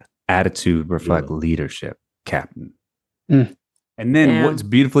heard. Attitude reflect leadership, Captain. And then what's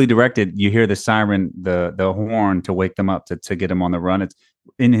beautifully directed, you hear the siren, the horn to wake them up to get them on the run.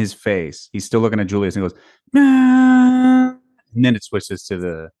 in his face. He's still looking at Julius and goes, nah, and then it switches to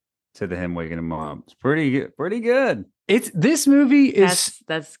the him waking him up. It's pretty good. This movie is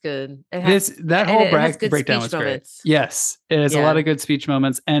That's good. that whole breakdown was great. Yes, it has a lot of good speech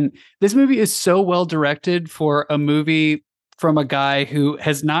moments, and this movie is so well directed for a movie from a guy who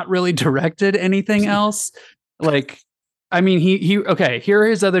has not really directed anything else. Like, I mean, he okay. Here are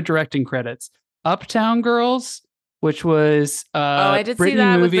his other directing credits: Uptown Girls, which was I did see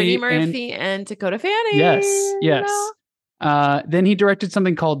that with Brittany Murphy and Dakota Fanning. Yes. Then he directed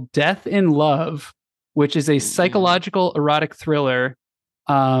something called Death in Love, which is a psychological erotic thriller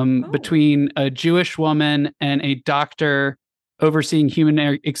between a Jewish woman and a doctor overseeing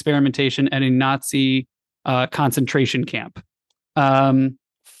human experimentation at a Nazi concentration camp.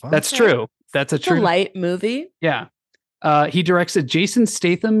 That's true. That's a true light movie. Yeah. He directs a Jason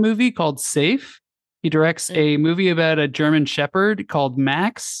Statham movie called Safe. He directs a movie about a German Shepherd called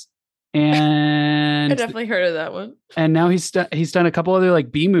Max. And I definitely heard of that one. And now he's done a couple other like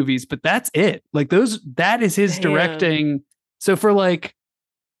B movies, but that's it. Like that is his directing. So for like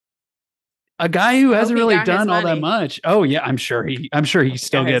a guy who hasn't really done all that much. Oh yeah, I'm sure he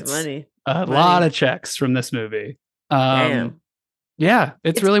still gets money. Lot of checks from this movie. Damn. Yeah,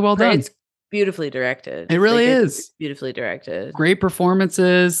 it's really well done. It's beautifully directed. It really is. It's beautifully directed. Great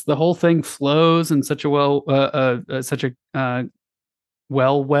performances. The whole thing flows in such a a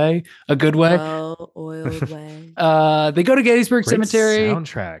good way. Well-oiled way. They go to Gettysburg Cemetery.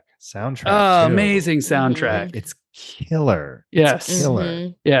 Soundtrack. Oh, amazing soundtrack. Mm-hmm. It's killer. Yes. It's killer.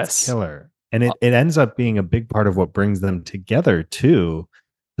 Mm-hmm. Yes. It's killer. And it ends up being a big part of what brings them together too.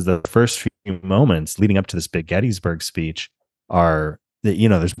 Because the first few moments leading up to this big Gettysburg speech are that,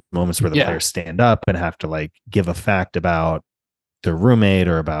 there's moments where the players stand up and have to like give a fact about their roommate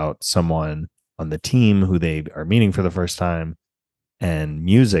or about someone on the team who they are meeting for the first time. And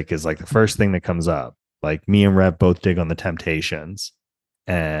music is like the first thing that comes up. Like me and Rev both dig on the Temptations.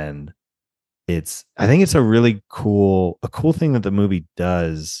 And I think it's a really cool thing that the movie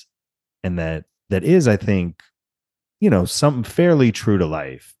does. And that is, I think, something fairly true to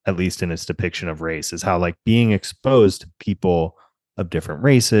life, at least in its depiction of race, is how like being exposed to people of different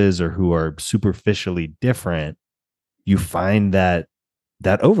races or who are superficially different, you find that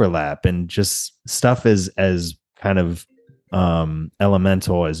overlap and just stuff as kind of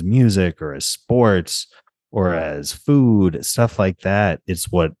elemental as music or as sports or as food, stuff like that.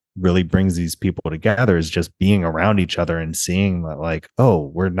 It's what really brings these people together, is just being around each other and seeing that like,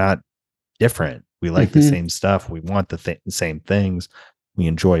 oh, we're not different. We like the same stuff. We want the same things. We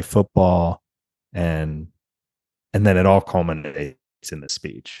enjoy football, and then it all culminates in the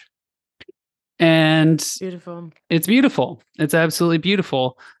speech. And beautiful. It's beautiful. It's absolutely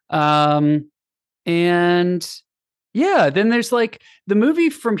beautiful. And yeah, then there's like the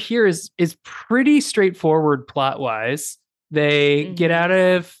movie from here is pretty straightforward plot wise. They get out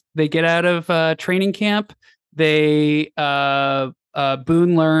of training camp. Boone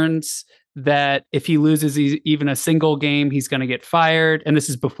learns that if he loses even a single game, he's going to get fired. And this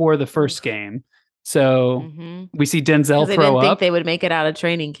is before the first game. So we see Denzel throw up. They didn't think they would make it out of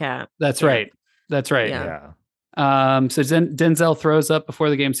training camp. That's right. Yeah. So Denzel throws up before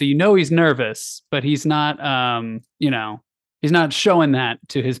the game. So he's nervous, but he's not, he's not showing that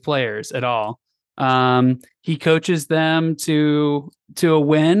to his players at all. He coaches them to a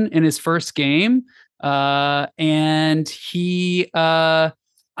win in his first game. And he, I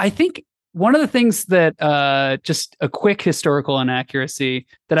think one of the things that, just a quick historical inaccuracy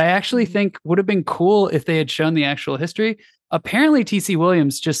that I actually think would have been cool if they had shown the actual history. Apparently TC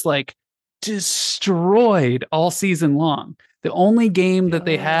Williams just like destroyed all season long. The only game that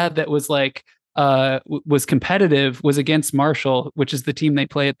they had that was like was competitive was against Marshall, which is the team they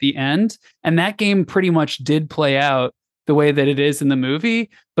play at the end, and that game pretty much did play out the way that it is in the movie,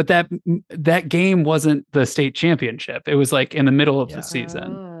 but that game wasn't the state championship. It was like in the middle of the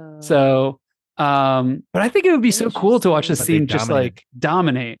season. So but I think it would be so cool to watch the scene just like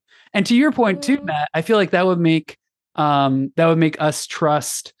dominate. And to your point too, Matt, I feel like that would make us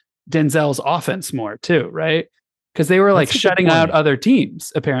trust Denzel's offense more too, right? Because they were like shutting out other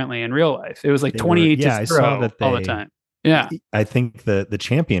teams apparently in real life. It was like 28-0 all the time. Yeah. I think the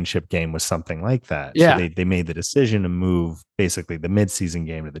championship game was something like that. Yeah. So they made the decision to move basically the midseason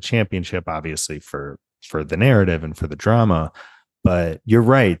game to the championship, obviously for the narrative and for the drama. But you're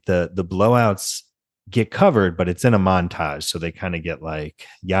right. The blowouts get covered, but it's in a montage. So they kind of get like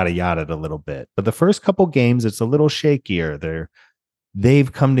yada yada a little bit. But the first couple games, it's a little shakier.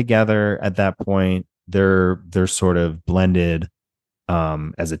 They've come together at that point. They're sort of blended.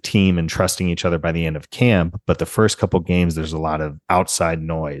 as a team and trusting each other by the end of camp. But the first couple games, there's a lot of outside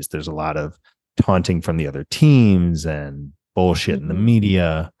noise. There's a lot of taunting from the other teams and bullshit in the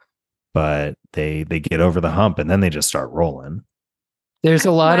media. But they get over the hump and then they just start rolling. There's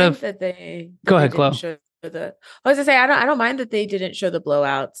a lot of that they go ahead, Chloe. I was gonna say I don't mind that they didn't show the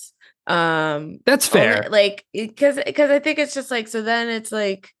blowouts. That's fair. Because I think it's just like, so then it's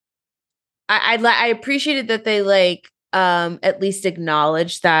like I appreciated that they at least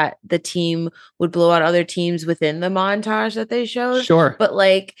acknowledged that the team would blow out other teams within the montage that they showed. Sure. But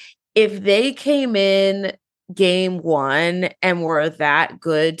if they came in game one and were that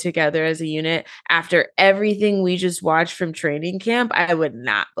good together as a unit after everything we just watched from training camp, I would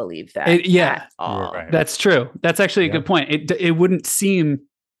not believe that at all. Right. That's true. That's actually a good point. It wouldn't seem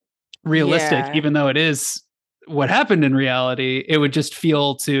realistic, even though it is what happened in reality. It would just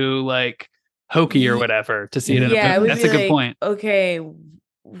feel too hokey or whatever to see it in a movie. That's a good point. Okay,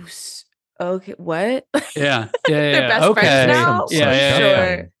 what? Yeah. They're best friends now?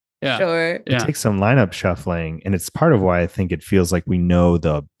 Sure. It takes some lineup shuffling, and it's part of why I think it feels like we know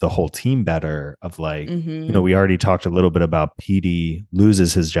the whole team better. Of we already talked a little bit about Petey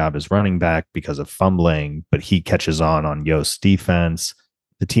loses his job as running back because of fumbling, but he catches on Yost's defense.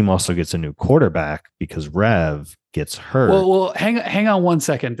 The team also gets a new quarterback because Rev gets hurt. Well, hang on 1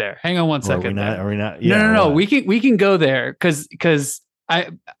 second there. Hang on 1 second. Are we not? Yeah, no. We can go there because I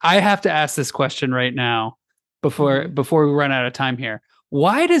have to ask this question right now before we run out of time here.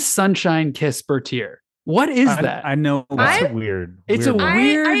 Why does Sunshine kiss Bertier? What is that? I know that's weird. It's a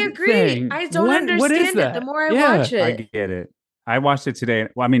weird. I agree. Thing. I don't understand it. The more I watch it, I get it. I watched it today.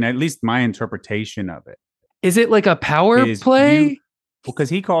 Well, I mean, at least my interpretation of it. Is it like a power play? Because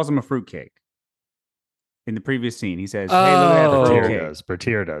he calls him a fruitcake. In the previous scene, he says, "Hey, look at that fruitcake."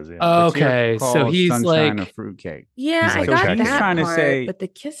 Bertier does. Yeah. Okay, so he's Sunshine a fruitcake. Yeah, I got that he's trying part, to say, but the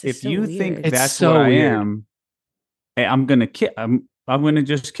kiss is if you weird. think It's that's so what weird. I am, I'm gonna I'm gonna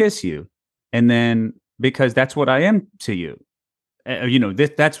just kiss you, and then because that's what I am to you,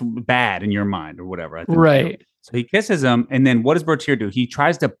 that's bad in your mind or whatever. I think Right. So he kisses him, and then what does Bertier do? He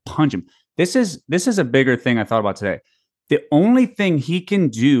tries to punch him. This is a bigger thing I thought about today. The only thing he can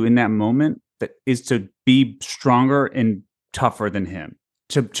do in that moment is to be stronger and tougher than him,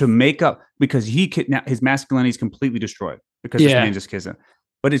 to make up, because now his masculinity is completely destroyed because this man just kissed him.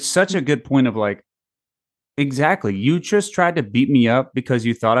 But it's such a good point of exactly, you just tried to beat me up because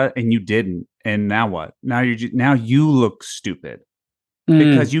you thought and you didn't, and now what? Now you look stupid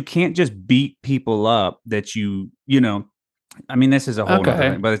because you can't just beat people up that I mean, this is a whole other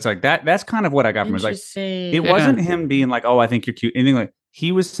thing, but it's that's kind of what I got from it. It wasn't him being oh, I think you're cute. Anything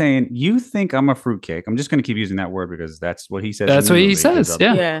he was saying, you think I'm a fruitcake. I'm just going to keep using that word because that's what he says. That's what he says.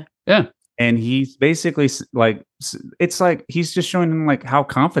 Yeah. And he's basically it's he's just showing him how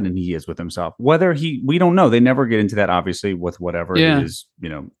confident he is with himself. Whether we don't know. They never get into that, obviously, with whatever it is,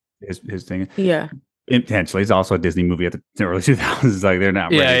 his thing. Yeah. Intentionally, it's also a Disney movie at the early 2000s. They're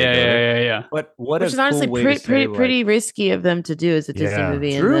not ready to go there. Yeah. But which is honestly pretty risky of them to do as a Disney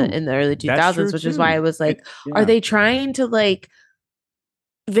movie in the early 2000s, which is why I was are they trying to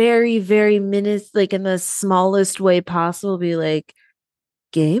very, very in the smallest way possible be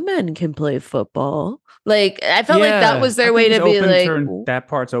gay men can play football? I felt that was their way to be that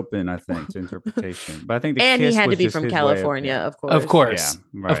part's open, I think, to interpretation. But I think and he had to be from California, of course. Of course.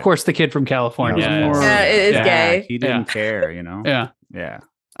 Yeah, right. Of course, the kid from California is gay. He didn't care, Yeah.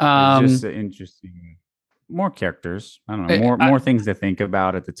 It's just interesting. More characters. I don't know. More things to think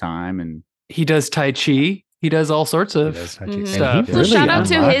about at the time. And he does Tai Chi. He does all sorts of stuff. Really shout out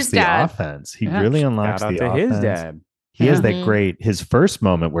to his dad. Offense. He really unlocks the offense. His dad. He has that his first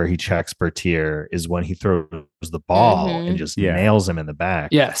moment where he checks Bertier is when he throws the ball and just nails him in the back.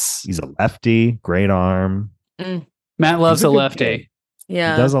 Yes. He's a lefty, great arm. Matt loves a lefty.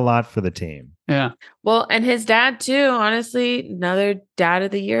 Yeah. He does a lot for the team. Yeah. Well, and his dad too, honestly, another Dad of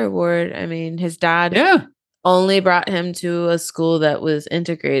the Year award. I mean, his dad only brought him to a school that was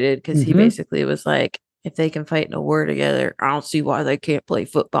integrated because he basically was if they can fight in a war together, I don't see why they can't play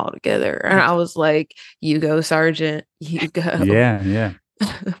football together. And I was like, you go, Sergeant. You go. Yeah.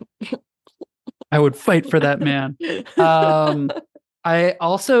 I would fight for that man. I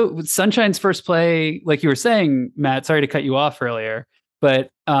also, with Sunshine's first play, like you were saying, Matt, sorry to cut you off earlier,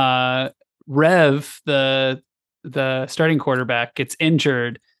 but Rev, the starting quarterback, gets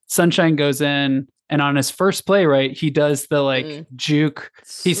injured. Sunshine goes in, and on his first play, right, he does the juke.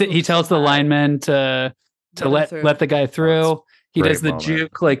 He tells the lineman to let the guy through. He does the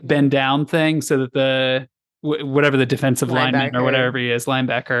juke bend down thing so that the whatever the defensive lineman or whatever he is,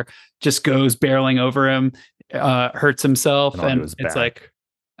 linebacker, just goes barreling over him. hurts himself, And onto and his it's back. like,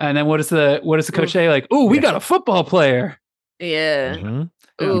 and then what does the coach Oof. say? Like, oh, we Yeah. got a football player. Yeah. Mhm.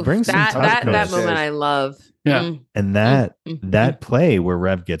 Yeah. Oof, brings some that toughness. moment I love. Yeah. Mm, And mm, that mm. play where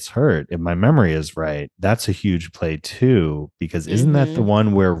Rev gets hurt, if my memory is right, that's a huge play too. Because isn't that the Mhm.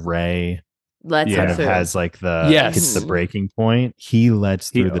 one where Ray Let's kind him of through. has like Yes. hits the Mhm. breaking point? He lets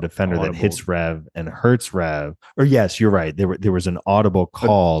He through the defender that audible. hits Rev and hurts Rev. Or yes, you're right. There was an audible But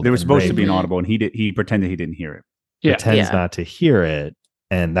call. there was and supposed Ray to be an Mhm. audible, and he pretended he didn't hear it. Yeah. pretends Yeah. not to hear it.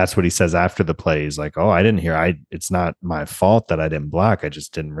 And that's what he says after the play. He's like, "Oh, I didn't hear. It's not my fault that I didn't block. I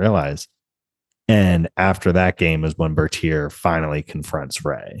just didn't realize." And after that game is when Bertier finally confronts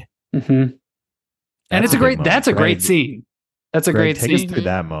Ray. And it's a big great. That's a moment. great Greg- scene. That's a Greg, great take us scene. through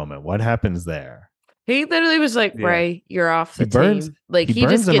that moment. What happens there? He literally was like, Yeah. Ray, you're off the He burns- team. Like he he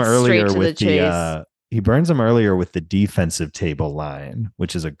burns just him gets straight earlier to the with chase. he burns him earlier with the defensive table line,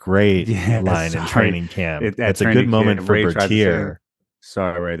 which is a great Yeah, line in sorry. training camp. At It's a training good moment camp, for Ray tries to say, Bertier.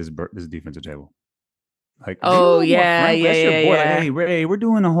 Sorry, Ray, this is defensive table. Like, Oh, be a little more yeah, friendly. yeah, That's your yeah, boy. yeah. Like, hey, Ray,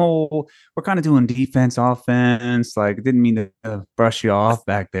 we're kind of doing defense, offense. Like, didn't mean to brush you off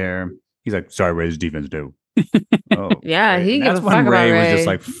back there. He's like, sorry, Ray, this is defensive table. Oh, Yeah, great. he And give that's a when fuck about Ray was Ray. just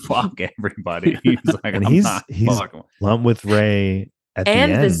like, fuck everybody. He's like, And I'm he's not fucking. blunt with Ray at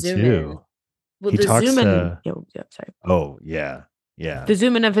And the the end zoom too. in. Well, He the talks zoom in. to- Yeah, sorry. Oh yeah. Yeah. The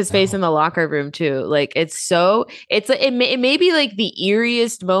zoom in of his face No. in the locker room too. Like it may be like the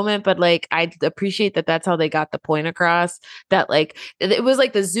eeriest moment, but like I appreciate that that's how they got the point across. That like it was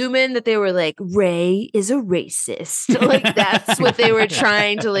like the zoom in that they were like Ray is a racist. Like that's what they were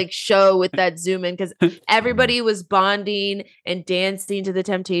trying to like show with that zoom in because everybody was bonding and dancing to the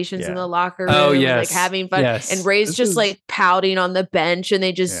Temptations in Yeah. the locker room, Oh, like yes. having fun. Yes. And Ray's This just is- like pouting on the bench, and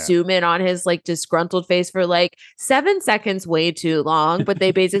they just Yeah. zoom in on his like disgruntled face for like 7 seconds, way too long. But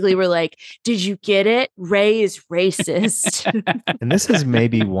they basically were like, "Did you get it? Ray is racist." And this is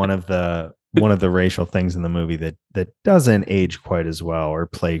maybe one of the racial things in the movie that doesn't age quite as well or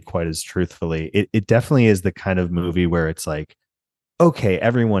play quite as truthfully. It definitely is the kind of movie where it's like, okay,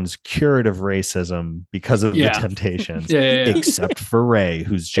 everyone's cured of racism because of Yeah. the Temptations, Yeah. except for Ray,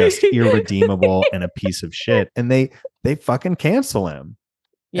 who's just irredeemable and a piece of shit. And they fucking cancel him.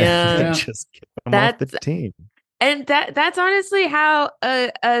 Yeah. They Yeah. just kick him off the That's- team. And that's honestly how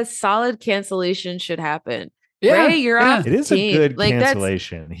a solid cancellation should happen. Yeah. Ray, you're yeah. off It the is team. a good Like that's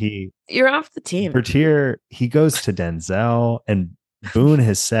cancellation. you're off the team. Bertier, he goes to Denzel, and Boone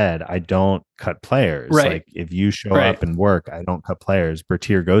has said, I don't cut players. Right. Like if you show Right. up and work, I don't cut players.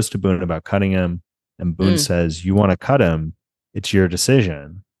 Bertier goes to Boone about cutting him, and Boone Mm. says, you want to cut him, it's your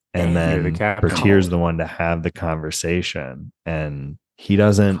decision. And Damn. You're the then captain. Bertier's the one to have the conversation, and he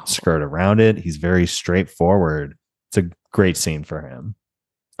doesn't skirt around it. He's very straightforward. It's a great scene for him.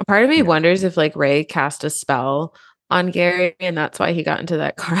 A part of me Yeah. wonders if like Ray cast a spell on Gerry, and that's why he got into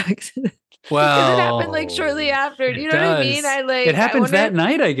that car accident. Because it happened like shortly after. Do you know what I mean? does. I like It happens I that wonder-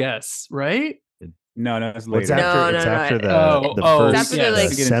 night, I guess, right? No, it's What's later. after? No, It's no, after no. the Oh, the oh, first It's after the, like,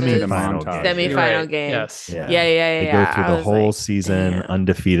 the Get into the semifinal montage. game. You're Semifinal right. game. Yes. Yeah. Yeah. They go through I the was whole like, season damn.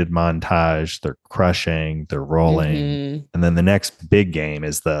 undefeated montage. They're crushing, they're rolling. Mhm. And then the next big game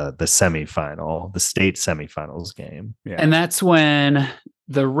is the semifinal, the state semifinals game. Yeah. And that's when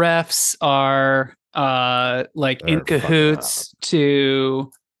the refs are like in They're fucking cahoots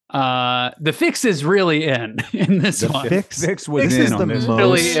to the fix is really in this The one. Fix was Fix in is on the this most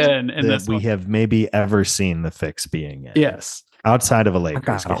really in that this we one. have maybe ever seen the fix being in. Yes. Outside of a I Lakers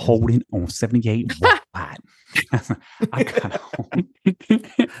got a game. holding on 78 watt. I got a holding.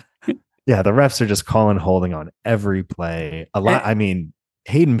 Yeah, the refs are just calling holding on every play. A lot. I mean,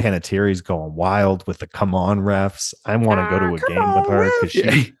 Hayden Panettiere's going wild with the come on refs. I want to go to a come game with on, her because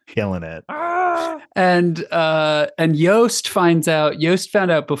refs. she's killing it. And Yost found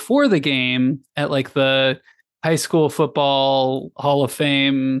out before the game at like the high school football Hall of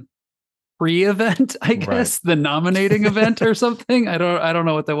Fame pre-event, I guess, the nominating event or something. I don't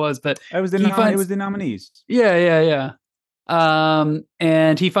know what that was, but It was He finds- it was the nominees. yeah.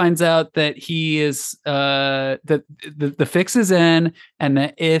 And he finds out that he is that the fix is in, and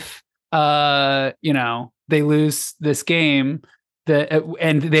that if they lose this game,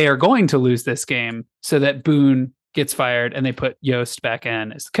 and they are going to lose this game, so that Boone gets fired and they put Yost back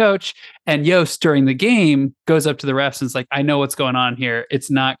in as the coach. And Yost during the game goes up to the refs and is like, I know what's going on here. It's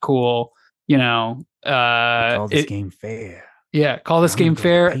not cool. Call this it- game fair. yeah, call this I'm gonna game go to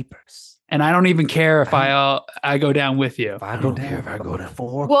fair. papers. And I don't even care if I I go down with you. If I don't go care down, if I go down.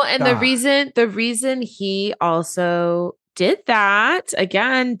 Well, and the reason he also did that,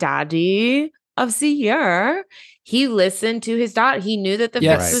 again, Daddy of the Year, he listened to his daughter. He knew that the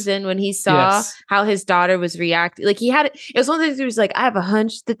fix was in when he saw how his daughter was reacting. Like it was one of the things where he was like, I have a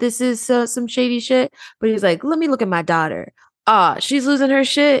hunch that this is some shady shit. But he was like, let me look at my daughter. She's losing her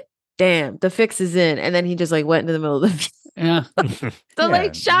shit. Damn, the fix is in. And then he just like went into the middle of the Yeah. So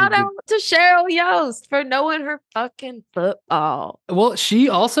like shout out to Cheryl Yost for knowing her fucking football. Well, she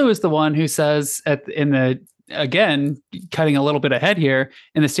also is the one who says again, cutting a little bit ahead here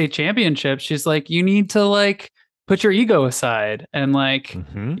in the state championship, she's like, you need to like put your ego aside and like,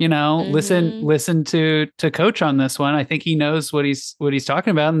 listen to coach on this one. I think he knows what he's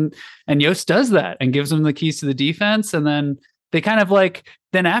talking about. And Yost does that and gives him the keys to the defense. And then they kind of like,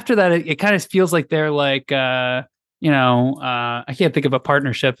 then after that, it kind of feels like they're like, I can't think of a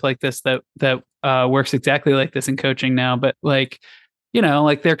partnership like this that works exactly like this in coaching now, but like,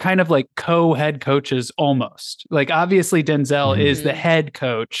 like they're kind of like co-head coaches almost. Like obviously Denzel is the head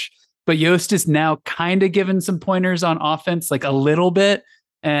coach, but Yost is now kind of given some pointers on offense, like a little bit.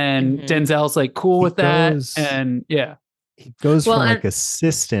 And Denzel's like cool with that. And he goes from like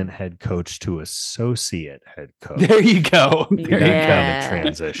assistant head coach to associate head coach. There you go. There you go. The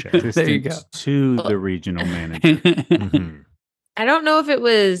transition. There you go. To the regional manager. I don't know if it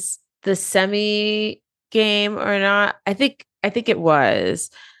was the semi game or not. I think it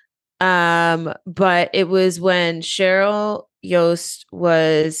was. But it was when Cheryl Yost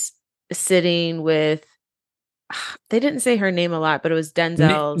was sitting with, they didn't say her name a lot, but it was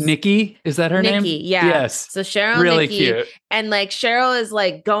Denzel's. Nikki? Is that her name? Nikki, yeah. Yes. So Cheryl, really Nikki, cute. And like Cheryl is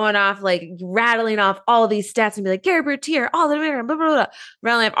like going off, like rattling off all these stats and be like, Gerry Bertier, all the blah, blah, blah,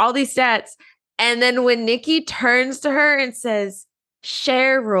 rattling off all these stats. And then when Nikki turns to her and says,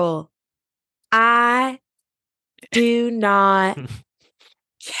 Cheryl, I do not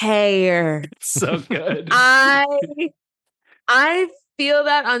care. It's so good. I feel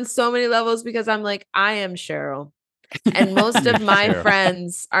that on so many levels because I'm like, I am Cheryl. And most of my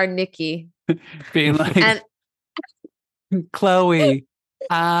friends are Nikki. Being like, and Chloe,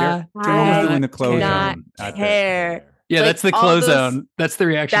 Cheryl was doing the close not zone. care. Yeah, Like, that's the close zone. That's the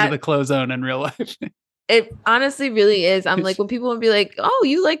reaction to the close zone in real life. It honestly really is. I'm like, when people would be like, oh,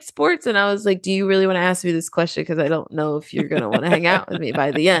 you like sports? And I was like, do you really want to ask me this question? Because I don't know if you're going to want to hang out with me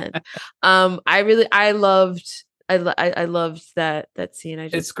by the end. I loved that scene. I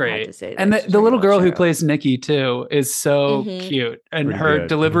just it's great. had to say that. And the little girl who plays Nikki too is so cute. And Pretty her good.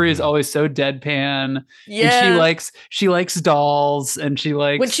 delivery is always so deadpan. Yeah. And she likes dolls and she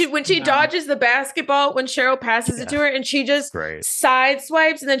likes when she dodges the basketball when Cheryl passes it to her and she just side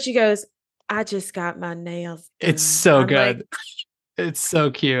swipes and then she goes, I just got my nails done. It's so I'm good. like, It's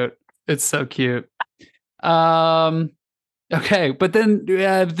so cute. It's so cute. Okay, but then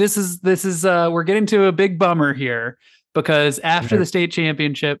this is we're getting to a big bummer here because after the state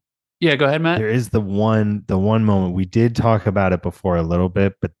championship, go ahead, Matt. There is the one moment we did talk about it before a little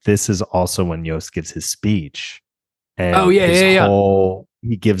bit, but this is also when Yost gives his speech. And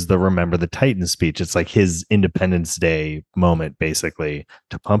he gives the Remember the Titans speech. It's like his Independence Day moment, basically,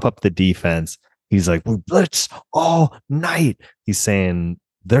 to pump up the defense. He's like, we blitz all night. He's saying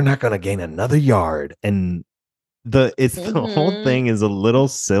they're not going to gain another yard. And the whole thing is a little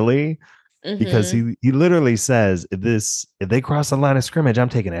silly because he literally says, if they cross the line of scrimmage, I'm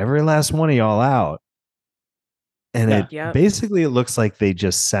taking every last one of y'all out. And basically it looks like they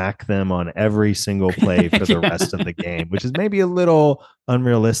just sack them on every single play for the rest of the game, which is maybe a little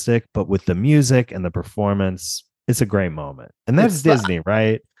unrealistic, but with the music and the performance, it's a great moment. And that's Disney,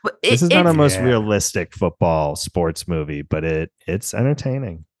 right? This is not our most realistic football sports movie, but it's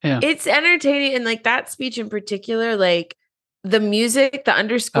entertaining. Yeah. It's entertaining. And like that speech in particular, like the music, the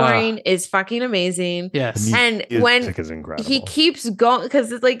underscoring is fucking amazing. Yes. And when is incredible. He keeps going,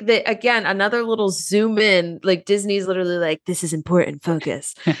 because it's like another little zoom in, like Disney's literally like, this is important,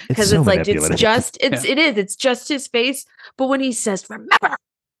 focus. Because it's like, it's just his face. But when he says, remember,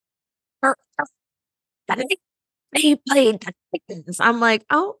 that he played the Titans, I'm like,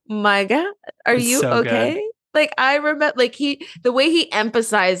 oh my God, are you so okay? Good. Like I remember, like the way he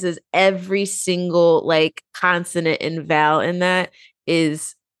emphasizes every single like consonant and vowel in that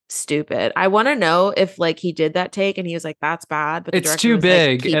is stupid. I want to know if like he did that take and he was like, that's bad, but it's too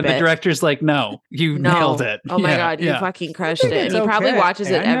big, and the director's like, no, you nailed it. Oh my God, you fucking crushed it. And he probably watches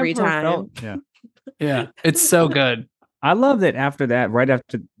it every time. Yeah, it's so good. I love that right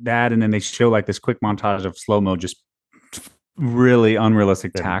after that, and then they show like this quick montage of slow-mo, just really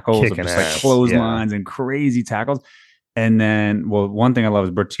unrealistic tackles of just like clotheslines and crazy tackles. And then, one thing I love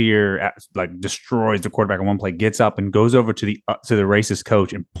is Bertier like destroys the quarterback in one play, gets up and goes over to the racist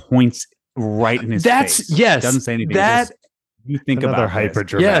coach and points right in his face. Yes. Doesn't say anything. You think Another about hyper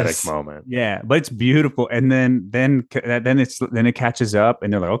this. dramatic Yes. moment. Yeah, but it's beautiful. And then it catches up,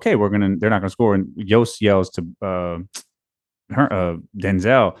 and they're like, okay, they're not gonna score. And Yost yells to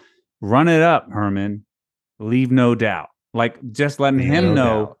Denzel, run it up, Herman. Leave no doubt. Like just letting Leave him no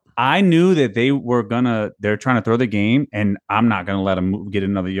know. doubt. I knew that they're trying to throw the game, and I'm not gonna let them get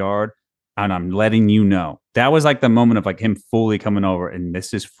another yard. And I'm letting you know. That was like the moment of like him fully coming over, and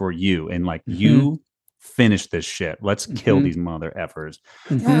this is for you. And like you finish this shit. Let's kill these mother effers.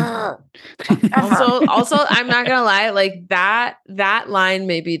 Also, I'm not gonna lie, like that line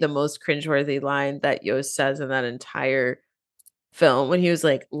may be the most cringeworthy line that Yost says in that entire film when he was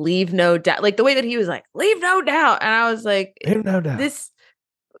like, leave no doubt. Like the way that he was like, leave no doubt. And I was like, Leave no doubt. this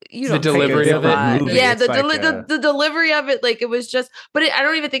you The don't say delivery this a of it. lot. Movie, Yeah, it's like, the delivery of it, like it was just, but I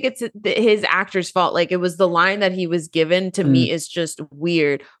don't even think it's his actor's fault. Like it was the line that he was given to me is just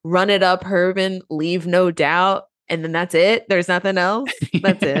weird. Run it up, Herman, leave no doubt. And then that's it. There's nothing else.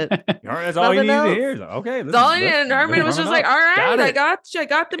 That's it. That's all you Nothing need to else. hear. Like, okay, That's all he did. And Herman was just like, all right, Got I it. got you. I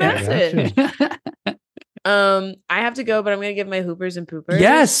got the Yeah, message. I have to go, but I'm gonna give my hoopers and poopers.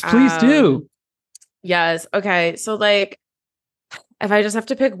 Yes, please do. Yes. Okay. So like if I just have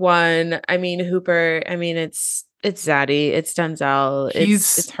to pick one, I mean Hooper, I mean it's Zaddy, it's Denzel,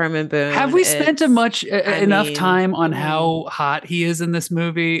 it's Herman Boone. Have we spent enough mean, time on how hot he is in this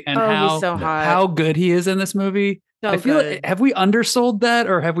movie and he's so hot. how good he is in this movie? So I feel good. like, have we undersold that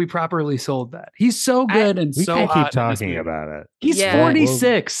or have we properly sold that? He's so good and We so can hot keep in this talking movie. about it. He's Yeah.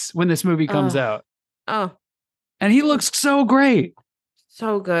 46 when this movie comes out. Oh, And he looks so great.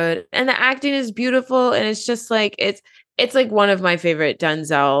 so good. And the acting is beautiful. And it's just like it's like one of my favorite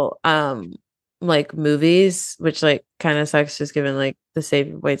Denzel like movies, which like kind of sucks just given like the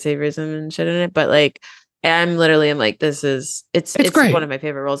white saviorism and shit in it. But like I'm like, it's great. one of my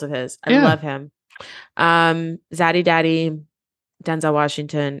favorite roles of his. I love him. Zaddy Daddy, Denzel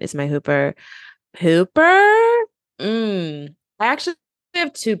Washington is my Hooper. I actually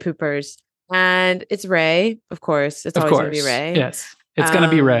have two Poopers. And it's Ray, of course. It's always gonna be Ray. Yes. It's gonna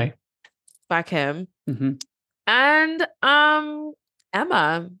be Ray. Fuck him. Mm-hmm. And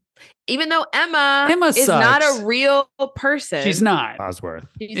Emma. Even though Emma is sucks. not a real person. She's not. Bosworth.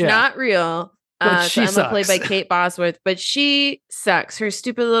 She's not real. But she Emma played sucks. by Kate Bosworth, but she sucks. Her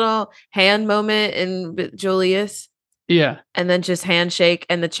stupid little hand moment in Julius. Yeah. And then just handshake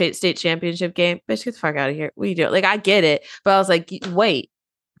and the state championship game. Bitch, get the fuck out of here. What are you doing? Like, I get it. But I was like, wait,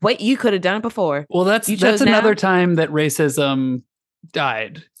 you could have done it before. Well, that's another time that racism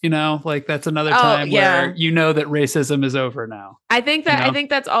died, like that's another time where that racism is over now. I think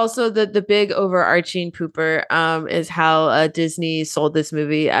that's also the big overarching pooper is how Disney sold this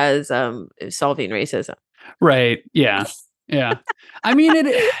movie as solving racism. Right. Yeah. Yeah. I mean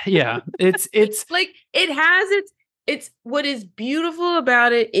it's like it has it's what is beautiful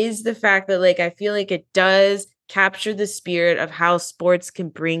about it is the fact that like I feel like it does capture the spirit of how sports can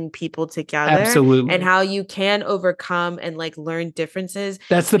bring people together. Absolutely. And how you can overcome and like learn differences.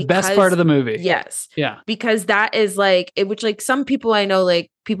 That's the best part of the movie. Yes. Yeah. Because that is like which like some people I know, like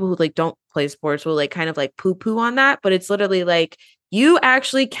people who like don't play sports will like kind of like poo-poo on that, but it's literally like you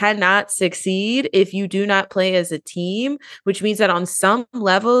actually cannot succeed if you do not play as a team, which means that on some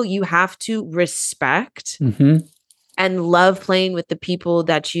level you have to respect and love playing with the people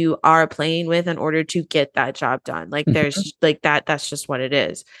that you are playing with in order to get that job done. Like there's like that's just what it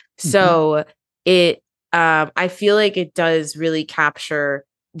is. So it I feel like it does really capture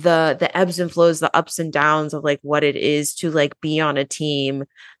the ebbs and flows, the ups and downs of like what it is to like be on a team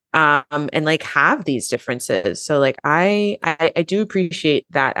and like have these differences. So like I do appreciate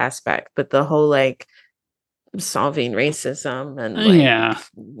that aspect, but the whole like solving racism and like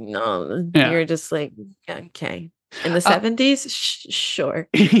you're just like okay. In the 70s? Sure.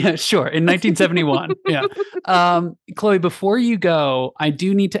 Yeah, sure. In 1971. Yeah. Chloe, before you go, I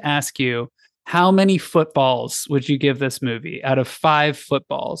do need to ask you, how many footballs would you give this movie out of 5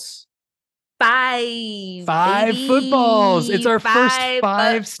 footballs? 5. 5 baby. footballs. It's our first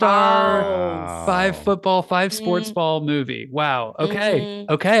 5-star, footballs. 5 football, 5 sports ball movie. Wow. Okay.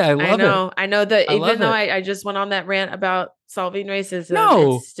 Okay. I love it. I know that even though it. I just went on that rant about solving racism,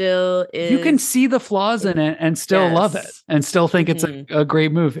 No, it still is. You can see the flaws in it and still love it and still think it's a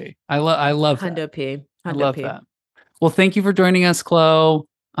great movie. I love that. Hundo P. I love that. Well, thank you for joining us, Chloe.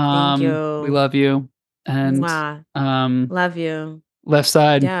 Thank you. We love you. And love you. Left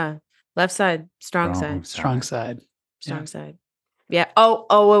side. Yeah. Left side. Strong side. Strong side. Strong side. Yeah.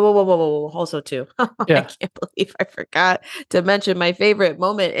 Whoa. Also too. I can't believe I forgot to mention my favorite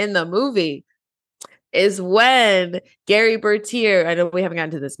moment in the movie. is when Gerry Bertier, I know we haven't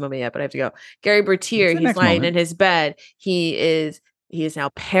gotten to this moment yet, but I have to go. Gerry Bertier, he's lying in his bed. He is now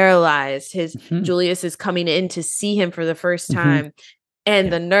paralyzed. Julius is coming in to see him for the first time.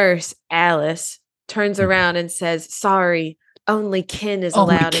 And the nurse, Alice, turns around and says, sorry, only Ken is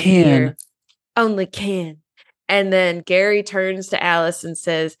allowed in here. Only Ken. And then Gerry turns to Alice and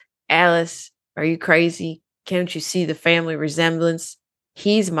says, Alice, are you crazy? Can't you see the family resemblance?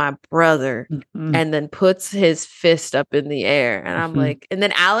 He's my brother. And then puts his fist up in the air. And I'm like, and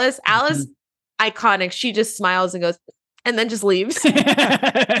then Alice, iconic. She just smiles and goes, and then just leaves. Okay.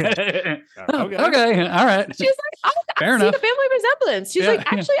 All right. She's like, oh, I see the family resemblance. She's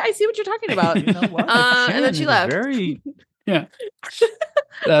like, actually, I see what you're talking about. And then she left.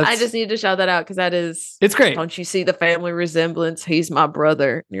 I just need to shout that out because it's great. Don't you see the family resemblance? He's my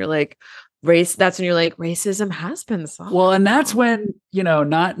brother. And you're like, that's when you're like, racism has been solved. Well, and that's when,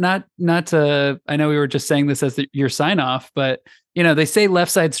 not to, I know we were just saying this as your sign off, but they say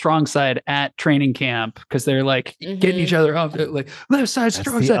left side, strong side at training camp because they're like getting each other off, like left side,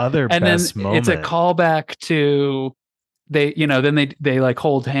 strong side. And then it's a callback to then they like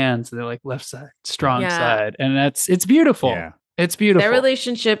hold hands and they're like left side, strong side. And it's beautiful. Yeah. It's beautiful. Their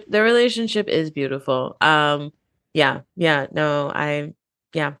relationship is beautiful. So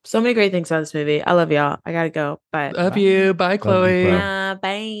many great things about this movie. I love y'all. I gotta go. But love you. Bye, Chloe.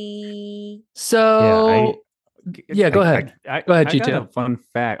 Bye. So go ahead. Go ahead, G2. I got a fun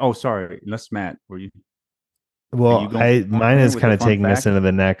fact. Oh, sorry. Unless Matt, were you? Well, mine is kind of taking us into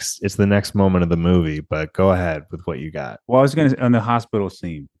the next moment of the movie, but go ahead with what you got. Well, I was going to on the hospital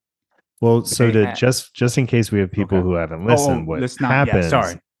scene. Well, so just in case we have people who haven't listened, what happens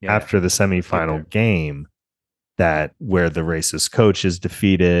after the semifinal game where the racist coach is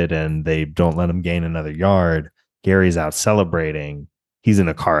defeated and they don't let him gain another yard, Gary's out celebrating. He's in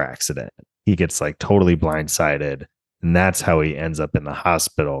a car accident. He gets like totally blindsided, and that's how he ends up in the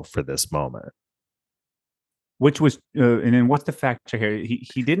hospital for this moment. Which was, and then what's the fact check here?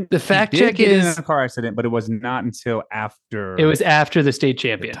 He didn't. The fact check is in a car accident, but it was not until after. It was after the state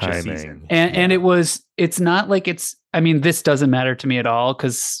championship season, and it's not like it's. I mean, this doesn't matter to me at all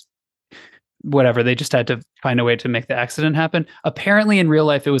because whatever, they just had to find a way to make the accident happen. Apparently, in real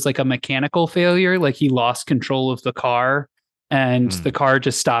life, it was like a mechanical failure. Like he lost control of the car, and the car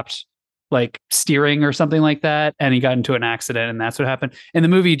just stopped like steering or something like that, and he got into an accident, and that's what happened. And the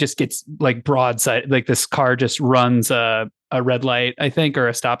movie just gets like broadside, like this car just runs a red light, I think, or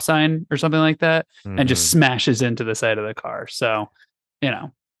a stop sign or something like that, and just smashes into the side of the car. So,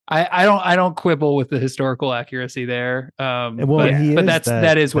 I don't quibble with the historical accuracy there. But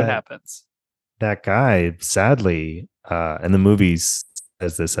that is what happens. That guy, sadly, and the movie's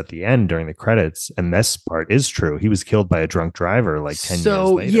says this at the end during the credits, and this part is true. He was killed by a drunk driver like 10 years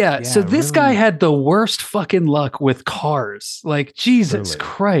later. So this guy had the worst fucking luck with cars. Like, Jesus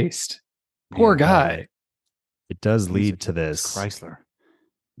Christ. Poor guy. It does lead to this Chrysler.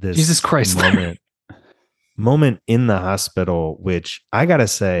 This Jesus Christ moment in the hospital, which I gotta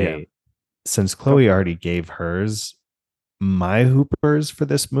say, since Chloe already gave hers, my hoopers for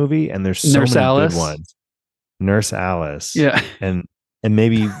this movie, and there's so many good ones. Nurse Alice. Yeah. And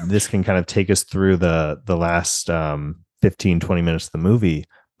maybe this can kind of take us through the last 15, 20 minutes of the movie.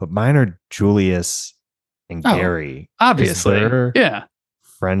 But mine are Julius and Gerry. Obviously. Their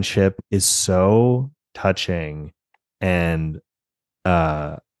friendship is so touching. And,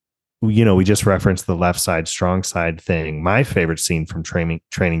 we just referenced the left side, strong side thing. My favorite scene from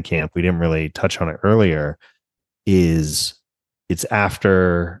training camp, we didn't really touch on it earlier, it's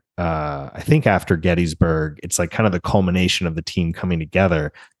after... I think after Gettysburg, it's like kind of the culmination of the team coming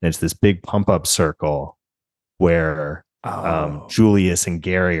together. And it's this big pump up circle where Julius and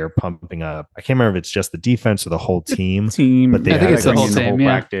Gerry are pumping up. I can't remember if it's just the defense or the whole team. But I think it's the whole team.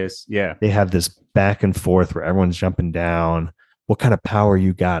 Practice. Yeah. They have this back and forth where everyone's jumping down. What kind of power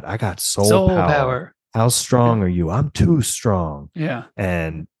you got? I got soul power. How strong are you? I'm too strong. Yeah.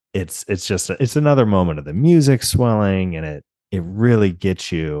 And it's another moment of the music swelling, and it really gets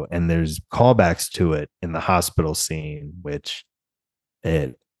you, and there's callbacks to it in the hospital scene, which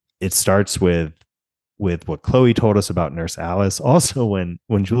it starts with what Chloe told us about Nurse Alice. Also, when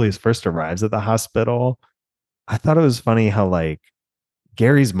Julius first arrives at the hospital, I thought it was funny how like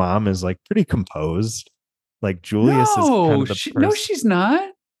Gary's mom is like pretty composed. Like Julius is kind of the person. No, she's not.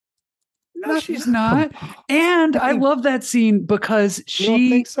 No, she's not. And I love that scene because you don't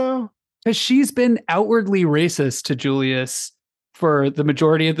think so? Because she's been outwardly racist to Julius for the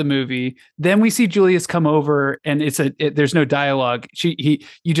majority of the movie. Then we see Julius come over, and there's no dialogue. You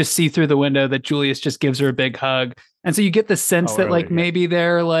just see through the window that Julius just gives her a big hug, and so you get the sense that maybe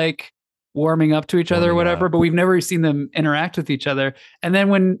they're like warming up to each other or Warming whatever, up. but we've never seen them interact with each other. And then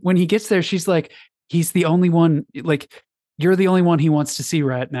when he gets there, she's like, he's the only one, like, you're the only one he wants to see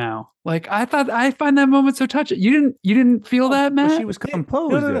right now. Like, I find that moment so touching. You didn't feel that, But Matt? she was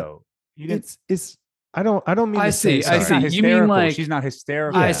composed no. though. You didn't. It's I don't mean I to see, say I She's see. not You mean hysterical. like- She's not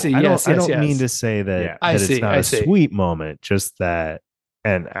hysterical. I see. I Yes, don't, yes, I don't mean yes. to say that, Yeah. I that see, it's not I a see. sweet moment, just that,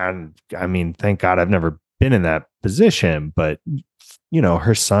 and I mean, thank God I've never been in that position, but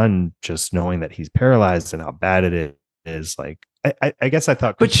her son, just knowing that he's paralyzed and how bad it is, like, I guess I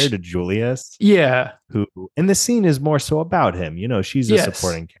thought But compared to Julius, Yeah. who in the scene is more so about him, she's a Yes.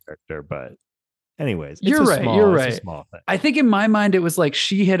 supporting character, but anyways, You're right, you're it's a right. small thing. I think in my mind, it was like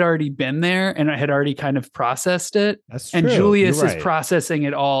she had already been there and I had already kind of processed it. That's And true. Julius You're is right. processing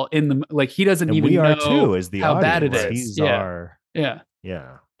it all in the, like, he doesn't And even we are know too, as the how bad it audience. is. He's Yeah. our Yeah.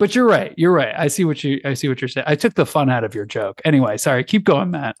 yeah. But you're right. You're right. I see what you're saying. I took the fun out of your joke. Anyway, sorry. Keep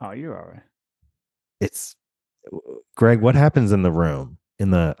going, Matt. Oh, you're all right. It's Greg. What happens in the room, in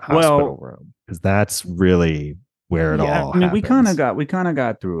the hospital room? Because that's really where it all. I mean, we kind happens. of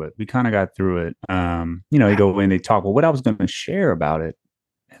got through it. They go in, they talk. Well, what I was going to share about it,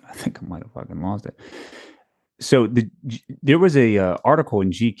 and I think I might have fucking lost it. So there was a article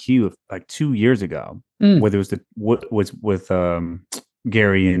in GQ like 2 years ago where there was what was with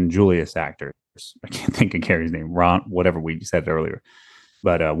Gerry and Julius actors. I can't think of Gary's name. Ron, whatever we said earlier,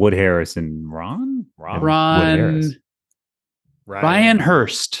 but Wood Harris and Ron Ryan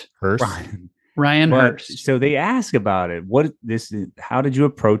Hurst. Ryan Hurst. So they ask about it. How did you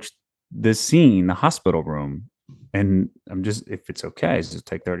approach this scene, the hospital room? And I'm just, if it's okay, just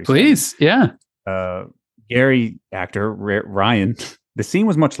take 30 Please. seconds. Yeah. Gerry actor Ryan, the scene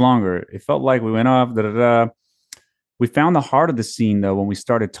was much longer. It felt like we went off. We found the heart of the scene though when we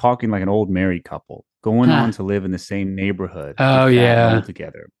started talking like an old married couple, going on to live in the same neighborhood. Oh yeah,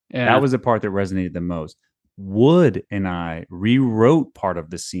 together. Yeah. That was the part that resonated the most. Wood and I rewrote part of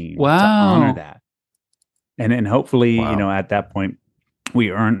the scene to honor that, and hopefully, at that point,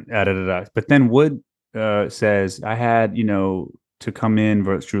 we earned. But then Wood says, "I had, to come in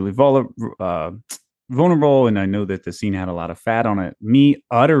virtually vulnerable, and I know that the scene had a lot of fat on it." Me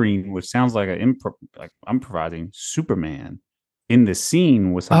uttering, which sounds like I'm improvising Superman in the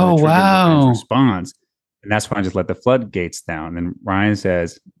scene, was something that triggered Ryan's response, and that's when I just let the floodgates down. And Ryan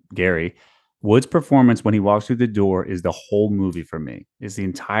says, "Gerry, Wood's performance when he walks through the door is the whole movie for me. It's the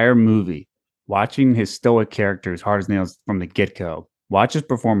entire movie. Watching his stoic character as hard as nails from the get-go. Watch his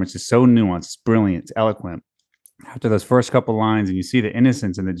performance is so nuanced, it's brilliant, it's eloquent. After those first couple lines and you see the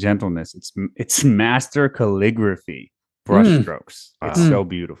innocence and the gentleness, it's master calligraphy, brushstrokes. It's so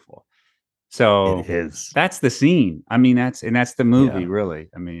beautiful." So it is. That's the scene. I mean, that's the movie, really.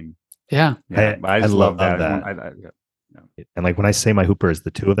 I mean, yeah. I just love that. And like when I say my Hooper is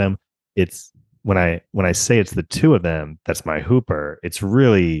the two of them, it's when I say it's the two of them, that's my Hooper. It's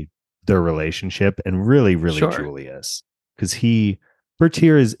really their relationship, and really Julius, because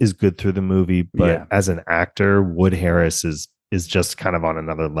Bertier is good through the movie, but as an actor, Wood Harris is just kind of on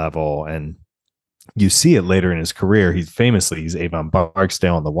another level, and you see it later in his career. He's Avon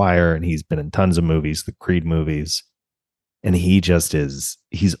Barksdale on The Wire, and he's been in tons of movies, the Creed movies, and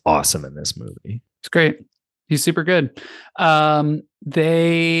he's awesome in this movie. It's great. He's super good. Then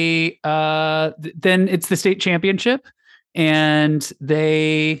it's the state championship, and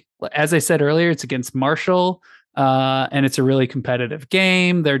as I said earlier, it's against Marshall. And it's a really competitive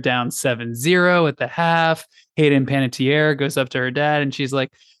game. They're down 7-0 at the half. Hayden Panettiere goes up to her dad and she's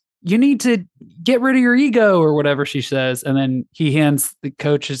like, "You need to get rid of your ego," or whatever she says. And then he hands the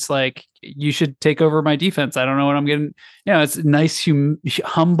coach, it's like, "You should take over my defense. I don't know what I'm getting." It's nice,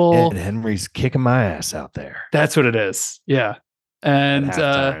 humble. And Henry's kicking my ass out there. That's what it is. Yeah. And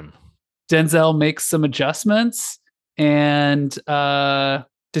Denzel makes some adjustments, and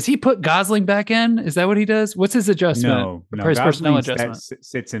does he put Gosling back in? Is that what he does? What's his adjustment? No. His personnel adjustment.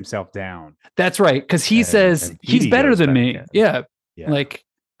 Sits himself down. That's right, because he says he's better than me. Yeah, like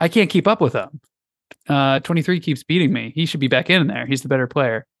I can't keep up with him. 23 keeps beating me. He should be back in there. He's the better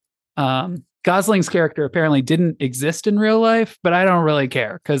player. Gosling's character apparently didn't exist in real life, but I don't really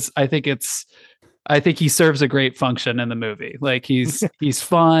care because I think he serves a great function in the movie. Like he's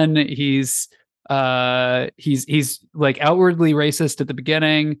fun. He's like outwardly racist at the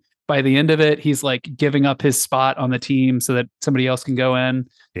beginning. By the end of it, he's like giving up his spot on the team so that somebody else can go in.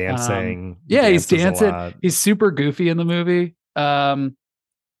 Dancing. He's dancing. He's super goofy in the movie. And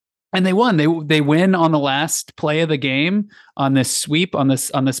they won. They win on the last play of the game on this sweep, on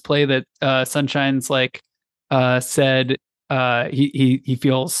this play that Sunshine's like said he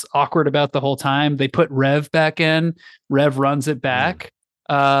feels awkward about the whole time. They put Rev back in. Rev runs it back.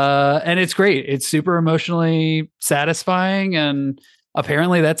 And it's great. It's super emotionally satisfying, and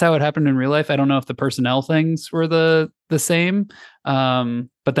apparently that's how it happened in real life. I don't know if the personnel things were the same,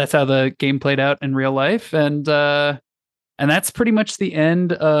 but that's how the game played out in real life, and that's pretty much the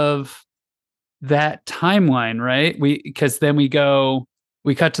end of that timeline, right? Because then we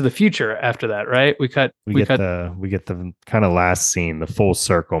cut to the future after that, right? We get the kind of last scene, the full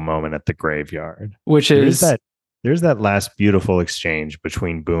circle moment at the graveyard, which is there's that last beautiful exchange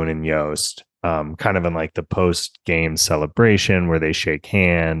between Boone and Yost, kind of in like the post game celebration where they shake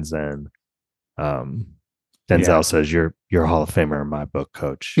hands, and Denzel says, "You're a Hall of Famer in my book,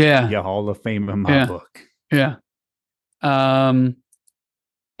 Coach." Yeah, Hall of Fame in my book. Yeah. And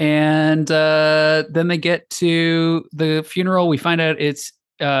then they get to the funeral. We find out it's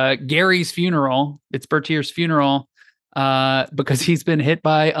Gerry's funeral. It's Bertier's funeral because he's been hit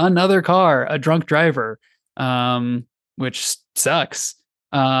by another car, a drunk driver, which sucks.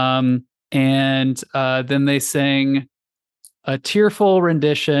 And then they sing a tearful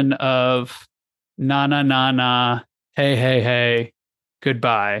rendition of "Na na na na, hey hey hey,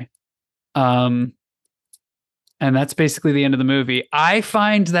 goodbye." And that's basically the end of the movie. I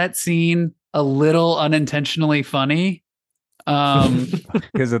find that scene a little unintentionally funny.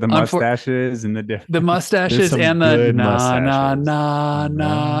 Because of the mustaches and the mustaches and the na na na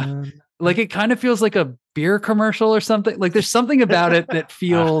na. Like it kind of feels like a beer commercial or something. Like there's something about it that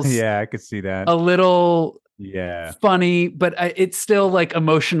feels I could see that a little funny, but it's still like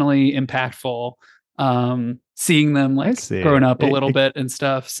emotionally impactful. Seeing them like growing up a little bit and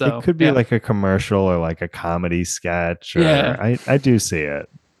stuff. So it could be like a commercial or like a comedy sketch. Or I do see it.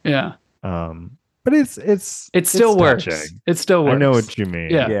 Yeah. But it still works. It still works. I know what you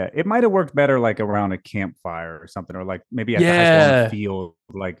mean. Yeah. It might have worked better like around a campfire or something, or like maybe at the high school on the field,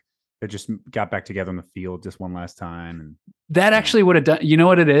 like they just got back together in the field just one last time. And that actually would have done. You know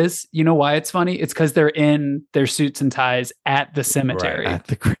what it is? You know why it's funny? It's because they're in their suits and ties at the cemetery, at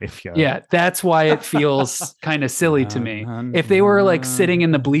the graveyard. Yeah, that's why it feels kind of silly to me. If they were like sitting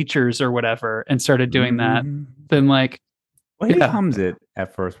in the bleachers or whatever and started doing that, then like, well, he hums it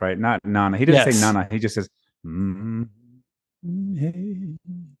at first, right? Not Nana. He doesn't say Nana. He just says, hey.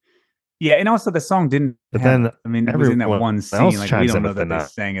 Yeah, and also the song didn't. But then it was in that one scene. Like we don't know that they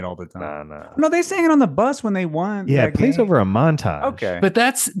sang it all the time. No, they sang it on the bus when they won. Yeah, it plays over a montage. Okay, but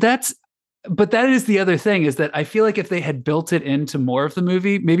that is the other thing, is that I feel like if they had built it into more of the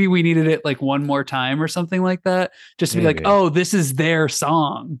movie, maybe we needed it like one more time or something like that, just to be like, oh, this is their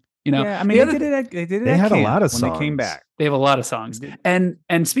song. You know, yeah, I mean, they had a lot of songs when they came back. They have a lot of songs,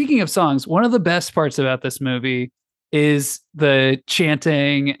 and speaking of songs, one of the best parts about this movie is the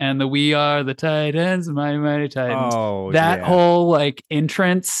chanting and the "We are the Titans, mighty mighty Titans." That whole like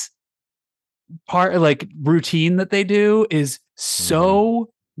entrance part, like routine that they do, is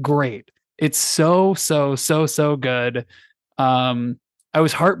so great. It's so good. I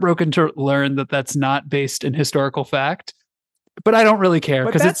was heartbroken to learn that that's not based in historical fact, but I don't really care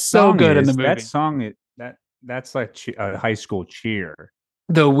because it's so good in the movie. That song, that's like a high school cheer.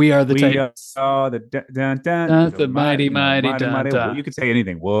 The "We are the Titans." The mighty dun. You could say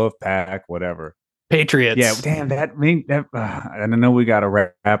anything. Wolf Pack, whatever. Patriots. Yeah, damn that. I don't know. We got to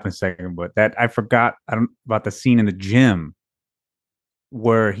wrap in a second, but I forgot about the scene in the gym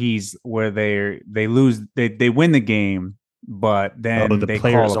where they lose. They win the game, but then they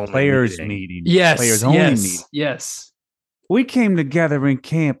call a players meeting. Yes, players only meeting. Yes. We came together in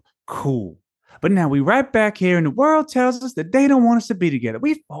camp. Cool. But now we right back here, and the world tells us that they don't want us to be together.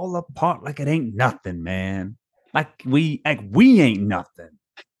 We fall apart like it ain't nothing, man. Like we ain't nothing.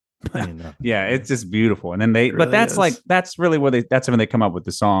 Yeah, it's just beautiful. And then that's really where that's when they come up with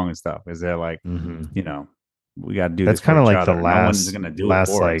the song and stuff. Is they're like, you know, we got to do. That's kind of like the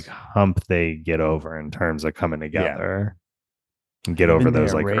last like hump they get over in terms of coming together and get over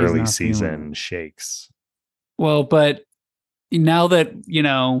those like early season shakes. Well, but now that you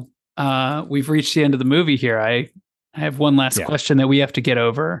know. We've reached the end of the movie here. I have one last question that we have to get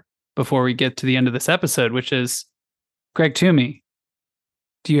over before we get to the end of this episode, which is, Greg Toomey,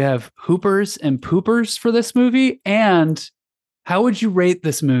 do you have hoopers and poopers for this movie? And how would you rate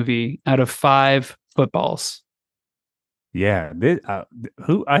this movie out of 5 footballs? Yeah,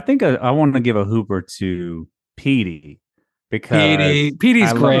 I think I want to give a hooper to Petey because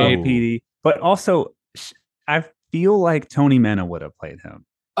Petey's great. Petey, but also I feel like Tony Mena would have played him.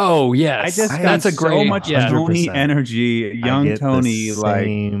 Oh yes, that's a great. So much Tony energy, young Tony, like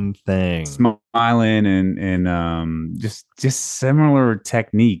same thing, smiling and just similar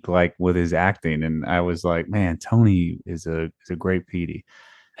technique, like with his acting. And I was like, man, Tony is a great Petey.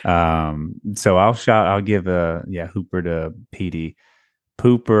 So I'll give a Hooper to Petey,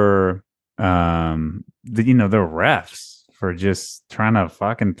 pooper, the refs for just trying to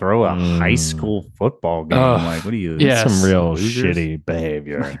fucking throw a high school football game. Oh, Like, what are you? yes. Some real losers? shitty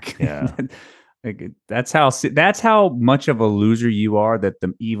behavior. Like, Yeah. like that's how much of a loser you are, that the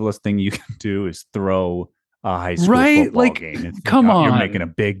evilest thing you can do is throw a high school Right? football Like, game. It's come like, oh, you're on. making a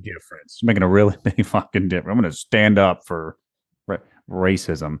big difference. You're making a really big fucking difference. I'm going to stand up for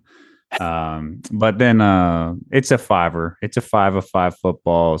racism. But then it's a fiver. It's a 5 of 5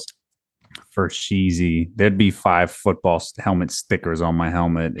 footballs for cheesy. There'd be 5 football helmet stickers on my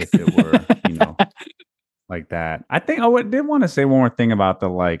helmet if it were, like that. I think I did want to say one more thing about the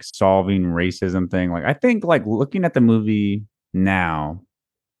like solving racism thing. Like, I think like looking at the movie now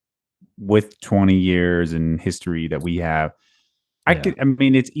with 20 years in history that we have, I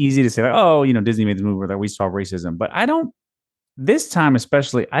mean, it's easy to say like, oh, Disney made the movie that we solve racism, but I don't. This time,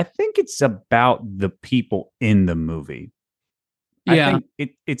 especially, I think it's about the people in the movie. Yeah. I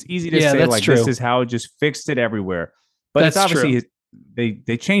think it's easy to say like true. This is how it just fixed it everywhere. But it's obviously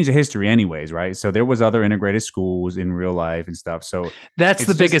they changed the history anyways, right? So there was other integrated schools in real life and stuff. So that's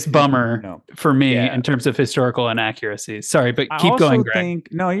the biggest bummer for me in terms of historical inaccuracies. Sorry, but keep going, Greg.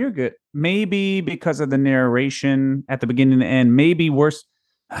 No, you're good. Maybe because of the narration at the beginning and the end, maybe worse.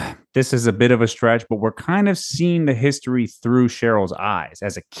 This is a bit of a stretch, but we're kind of seeing the history through Cheryl's eyes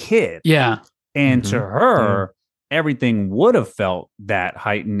as a kid. Yeah. And to her, everything would have felt that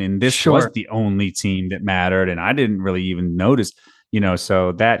heightened. And this was the only team that mattered. And I didn't really even notice,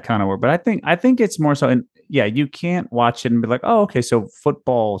 so that kind of worked. But I think it's more so. And yeah, you can't watch it and be like, oh, okay, so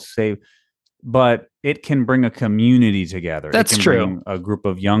football saved. But it can bring a community together. That's true. Bring a group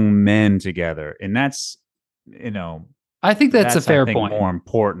of young men together. And that's, I think that's a fair point. More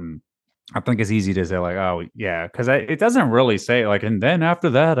important. I think it's easy to say like, oh yeah, because it doesn't really say like, and then after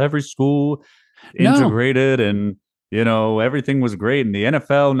that, every school integrated and everything was great, and the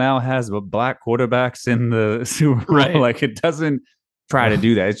NFL now has black quarterbacks in the Super Bowl. Right. Like, it doesn't try to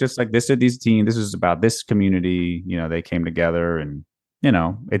do that. It's just like, this is these teams. This is about this community. They came together, and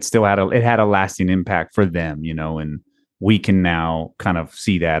it still had a lasting impact for them. And we can now kind of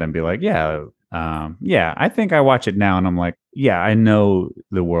see that and be like, yeah. I think I watch it now and I'm like, yeah, I know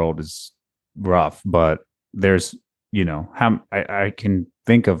the world is rough, but there's, how I can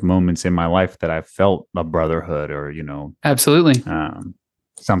think of moments in my life that I felt a brotherhood or, absolutely,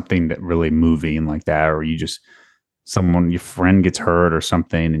 something that really moving like that, or your friend gets hurt or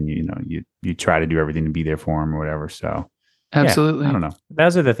something, and you try to do everything to be there for him or whatever. So absolutely, I don't know.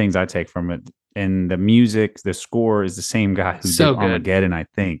 Those are the things I take from it. And the music, the score is the same guy who did Armageddon, I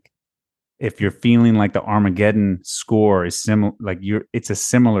think. If you're feeling like the Armageddon score is similar, like it's a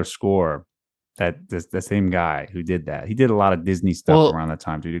similar score, that the same guy who did that. He did a lot of Disney stuff around that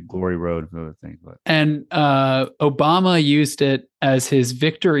time. He did Glory Road and other things. And Obama used it as his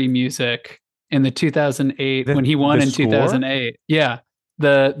victory music in the 2008 when he won in 2008. Yeah,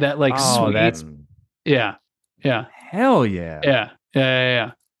 that like sweet. Yeah. Hell yeah.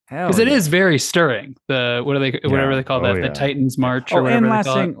 Yeah. Because it is very stirring. Whatever they call that, the Titans March or whatever they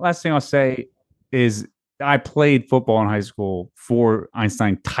call it. Last thing I'll say is I played football in high school for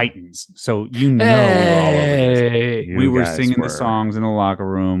Einstein Titans, so all of this. We were singing the songs in the locker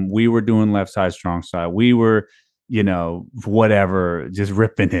room. We were doing left side, strong side. We were, whatever, just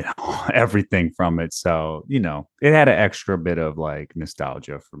ripping it, everything from it. So it had an extra bit of like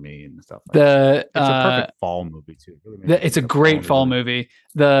nostalgia for me and stuff. It's a perfect fall movie too. It's a great fall movie.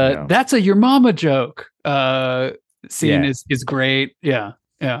 That's a your mama joke scene is great. Yeah.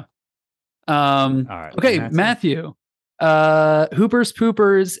 All right. Okay, Matthew. Hoopers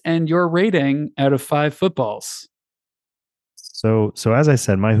Poopers and your rating out of 5 footballs. So as I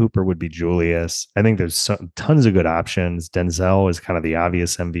said, my Hooper would be Julius. I think there's tons of good options. Denzel is kind of the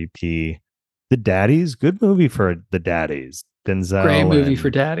obvious MVP. The Daddies, good movie for the Daddies. Denzel, great movie for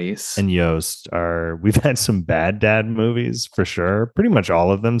Daddies, and Yost we've had some bad dad movies for sure. Pretty much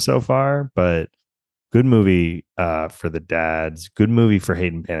all of them so far, but good movie for the dads. Good movie for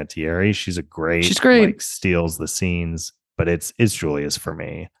Hayden Panettiere. She's great. Like, steals the scenes, but it's Julius for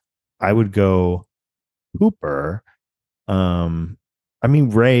me. I would go Hooper. I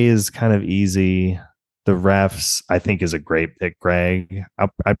mean, Ray is kind of easy. The refs, I think, is a great pick, Greg.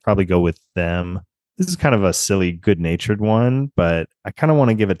 I'd probably go with them. This is kind of a silly, good-natured one, but I kind of want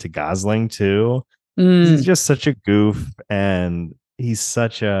to give it to Gosling too. He's just such a goof, and he's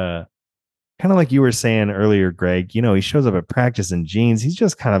such a kind of like you were saying earlier, Greg. He shows up at practice in jeans. He's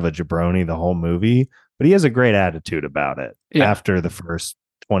just kind of a jabroni the whole movie, but he has a great attitude about it after the first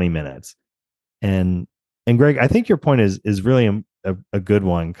 20 minutes. And Greg, I think your point is really a good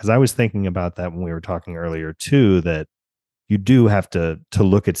one, because I was thinking about that when we were talking earlier too, that you do have to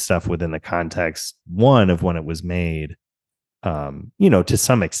look at stuff within the context, one, of when it was made. To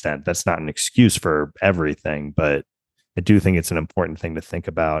some extent, that's not an excuse for everything, but I do think it's an important thing to think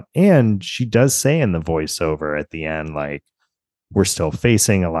about. And she does say in the voiceover at the end, like, we're still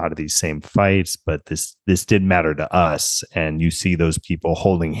facing a lot of these same fights, but this did matter to us. And you see those people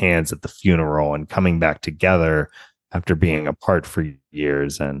holding hands at the funeral and coming back together after being apart for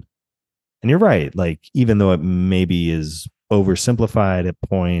years. And you're right. Like, even though it maybe is oversimplified at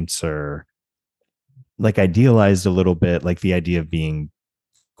points or like idealized a little bit, like the idea of being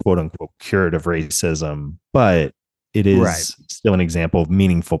quote unquote cured of racism, but it is still an example of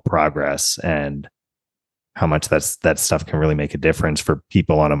meaningful progress and how much that stuff can really make a difference for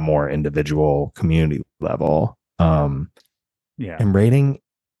people on a more individual community level. And rating,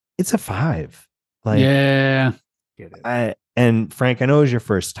 it's a 5. Like, yeah. And Frank, I know it was your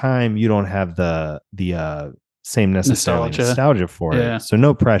first time. You don't have the same necessarily nostalgia for it. So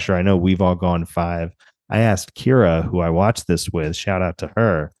no pressure. I know we've all gone 5. I asked Kira, who I watched this with, shout out to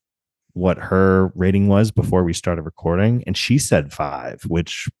her, what her rating was before we started recording. And she said 5,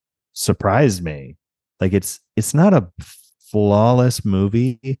 which surprised me. Like, it's not a flawless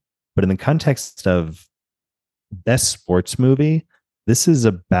movie, but in the context of best sports movie, this is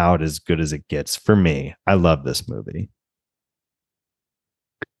about as good as it gets for me. I love this movie.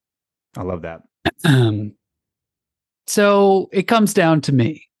 I love that. So it comes down to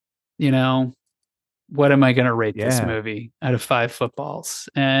me, what am I going to rate this movie out of 5 footballs?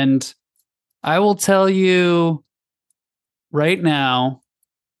 And I will tell you right now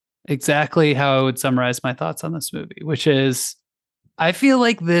exactly how I would summarize my thoughts on this movie, which is, I feel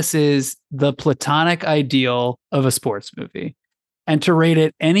like this is the platonic ideal of a sports movie. And to rate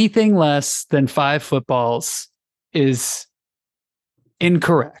it anything less than 5 footballs is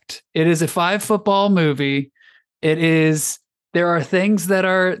incorrect. It is a 5 football movie. There are things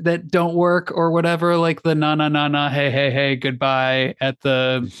that don't work or whatever, like the na hey goodbye at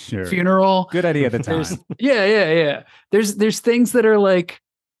the funeral. Good idea at the time. Yeah. There's things that are like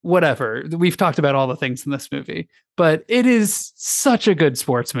whatever. We've talked about all the things in this movie, but it is such a good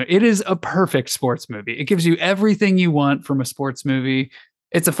sports movie. It is a perfect sports movie. It gives you everything you want from a sports movie.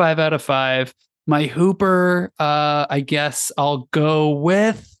 It's a 5 out of 5. My Hooper, I guess I'll go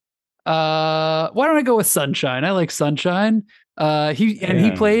with why don't I go with Sunshine? I like Sunshine.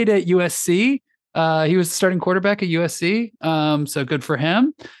 He played at USC. He was the starting quarterback at USC. So good for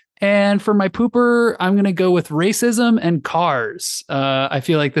him. And for my pooper, I'm going to go with Racism and Cars. I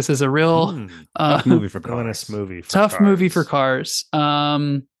feel like this is a real tough movie for Cars. Movie for Cars.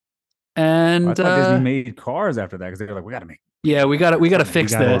 And I thought Disney made Cars after that because they were like, we got to make. Yeah, we got to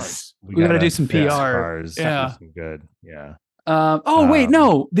fix this. We got to do some PR. Cars. Yeah, good. Yeah. Wait,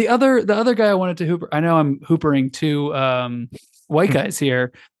 no. The other guy I wanted to hooper. I know I'm hoopering 2 white guys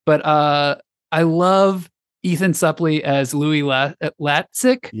here, but I love Ethan Suplee as Louis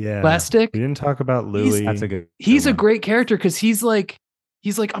Lastic. Yeah, Lastic. We didn't talk about Louis. He's a great character because he's like,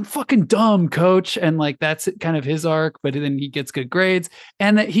 I'm fucking dumb, coach, and like that's kind of his arc. But then he gets good grades,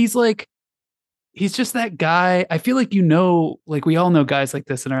 and that he's just that guy. I feel like like we all know guys like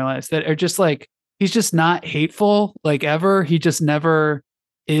this in our lives that are just like, he's just not hateful like ever. He just never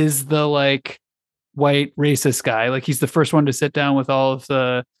is the like white racist guy. Like he's the first one to sit down with all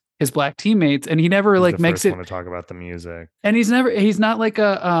of his black teammates, and he never makes it. Want to talk about the music, and he's not like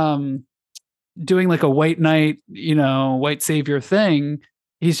a doing like a white knight, white savior thing.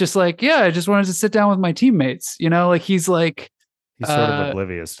 He's just like, yeah, I just wanted to sit down with my teammates. Like he's like. He's sort of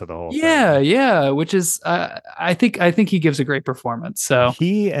oblivious to the whole thing. Yeah, which is I think he gives a great performance. So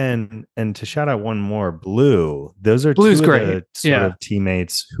he and to shout out one more, Blue. Those are Blue's two great. Of the sort of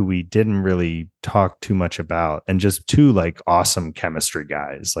teammates who we didn't really talk too much about, and just 2 like awesome chemistry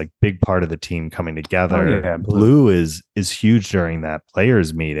guys, like big part of the team coming together. Oh, yeah, Blue is huge during that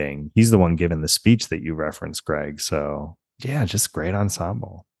players meeting. He's the one giving the speech that you referenced, Greg. So yeah, just great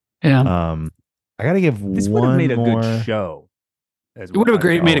ensemble. Yeah. I got to give this one would have made more. a good show. It would have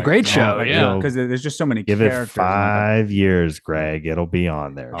made a great show, yeah. Because there's just so many Give characters. it 5 years, Greg. It'll be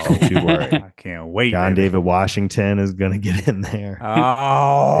on there. Oh, Don't you worry. I can't wait. John David Washington is going to get in there.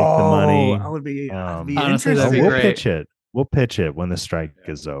 Oh, take the money. I would be honestly, that'd be we'll great. pitch it. We'll pitch it when the strike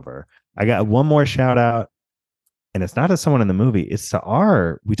is over. I got one more shout out, and it's not to someone in the movie. It's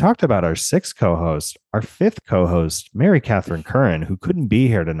to we talked about our 6th co-host, our 5th co-host, Mary Catherine Curran, who couldn't be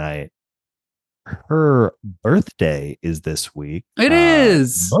here tonight. Her birthday is this week. It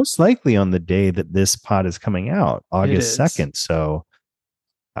is most likely on the day that this pod is coming out, August 2nd. So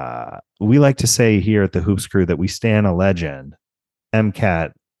we like to say here at the Hoops Crew that we stan a legend.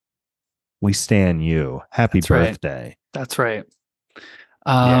 MCAT, we stan you. Happy birthday. That's right.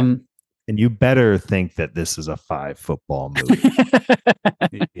 And you better think that this is a 5 football movie.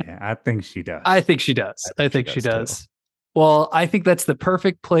 Yeah, I think she does. I think she does. I think she does. Well, I think that's the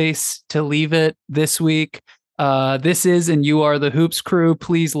perfect place to leave it this week. This is And You Are the Hoops Crew.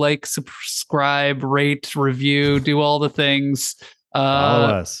 Please like, subscribe, rate, review, do all the things.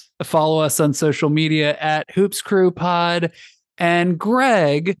 Follow us on social media at Hoops Crew Pod. And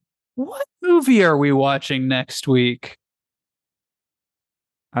Greg, what movie are we watching next week?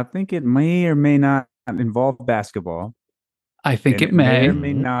 I think it may or may not involve basketball. I think it may or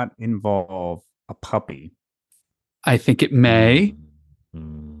may not involve a puppy. I think it may.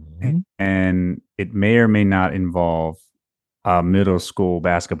 And it may or may not involve a middle school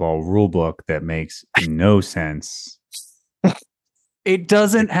basketball rule book that makes no sense. It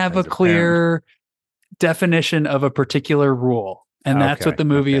doesn't have a clear definition of a particular rule. And that's what the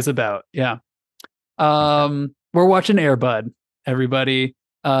movie is about. Yeah. We're watching Air Bud, everybody,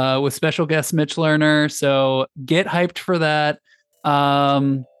 with special guest Mitch Lerner. So get hyped for that.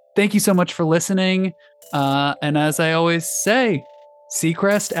 Thank you so much for listening. And as I always say,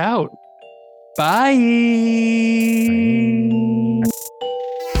 Seacrest out. Bye.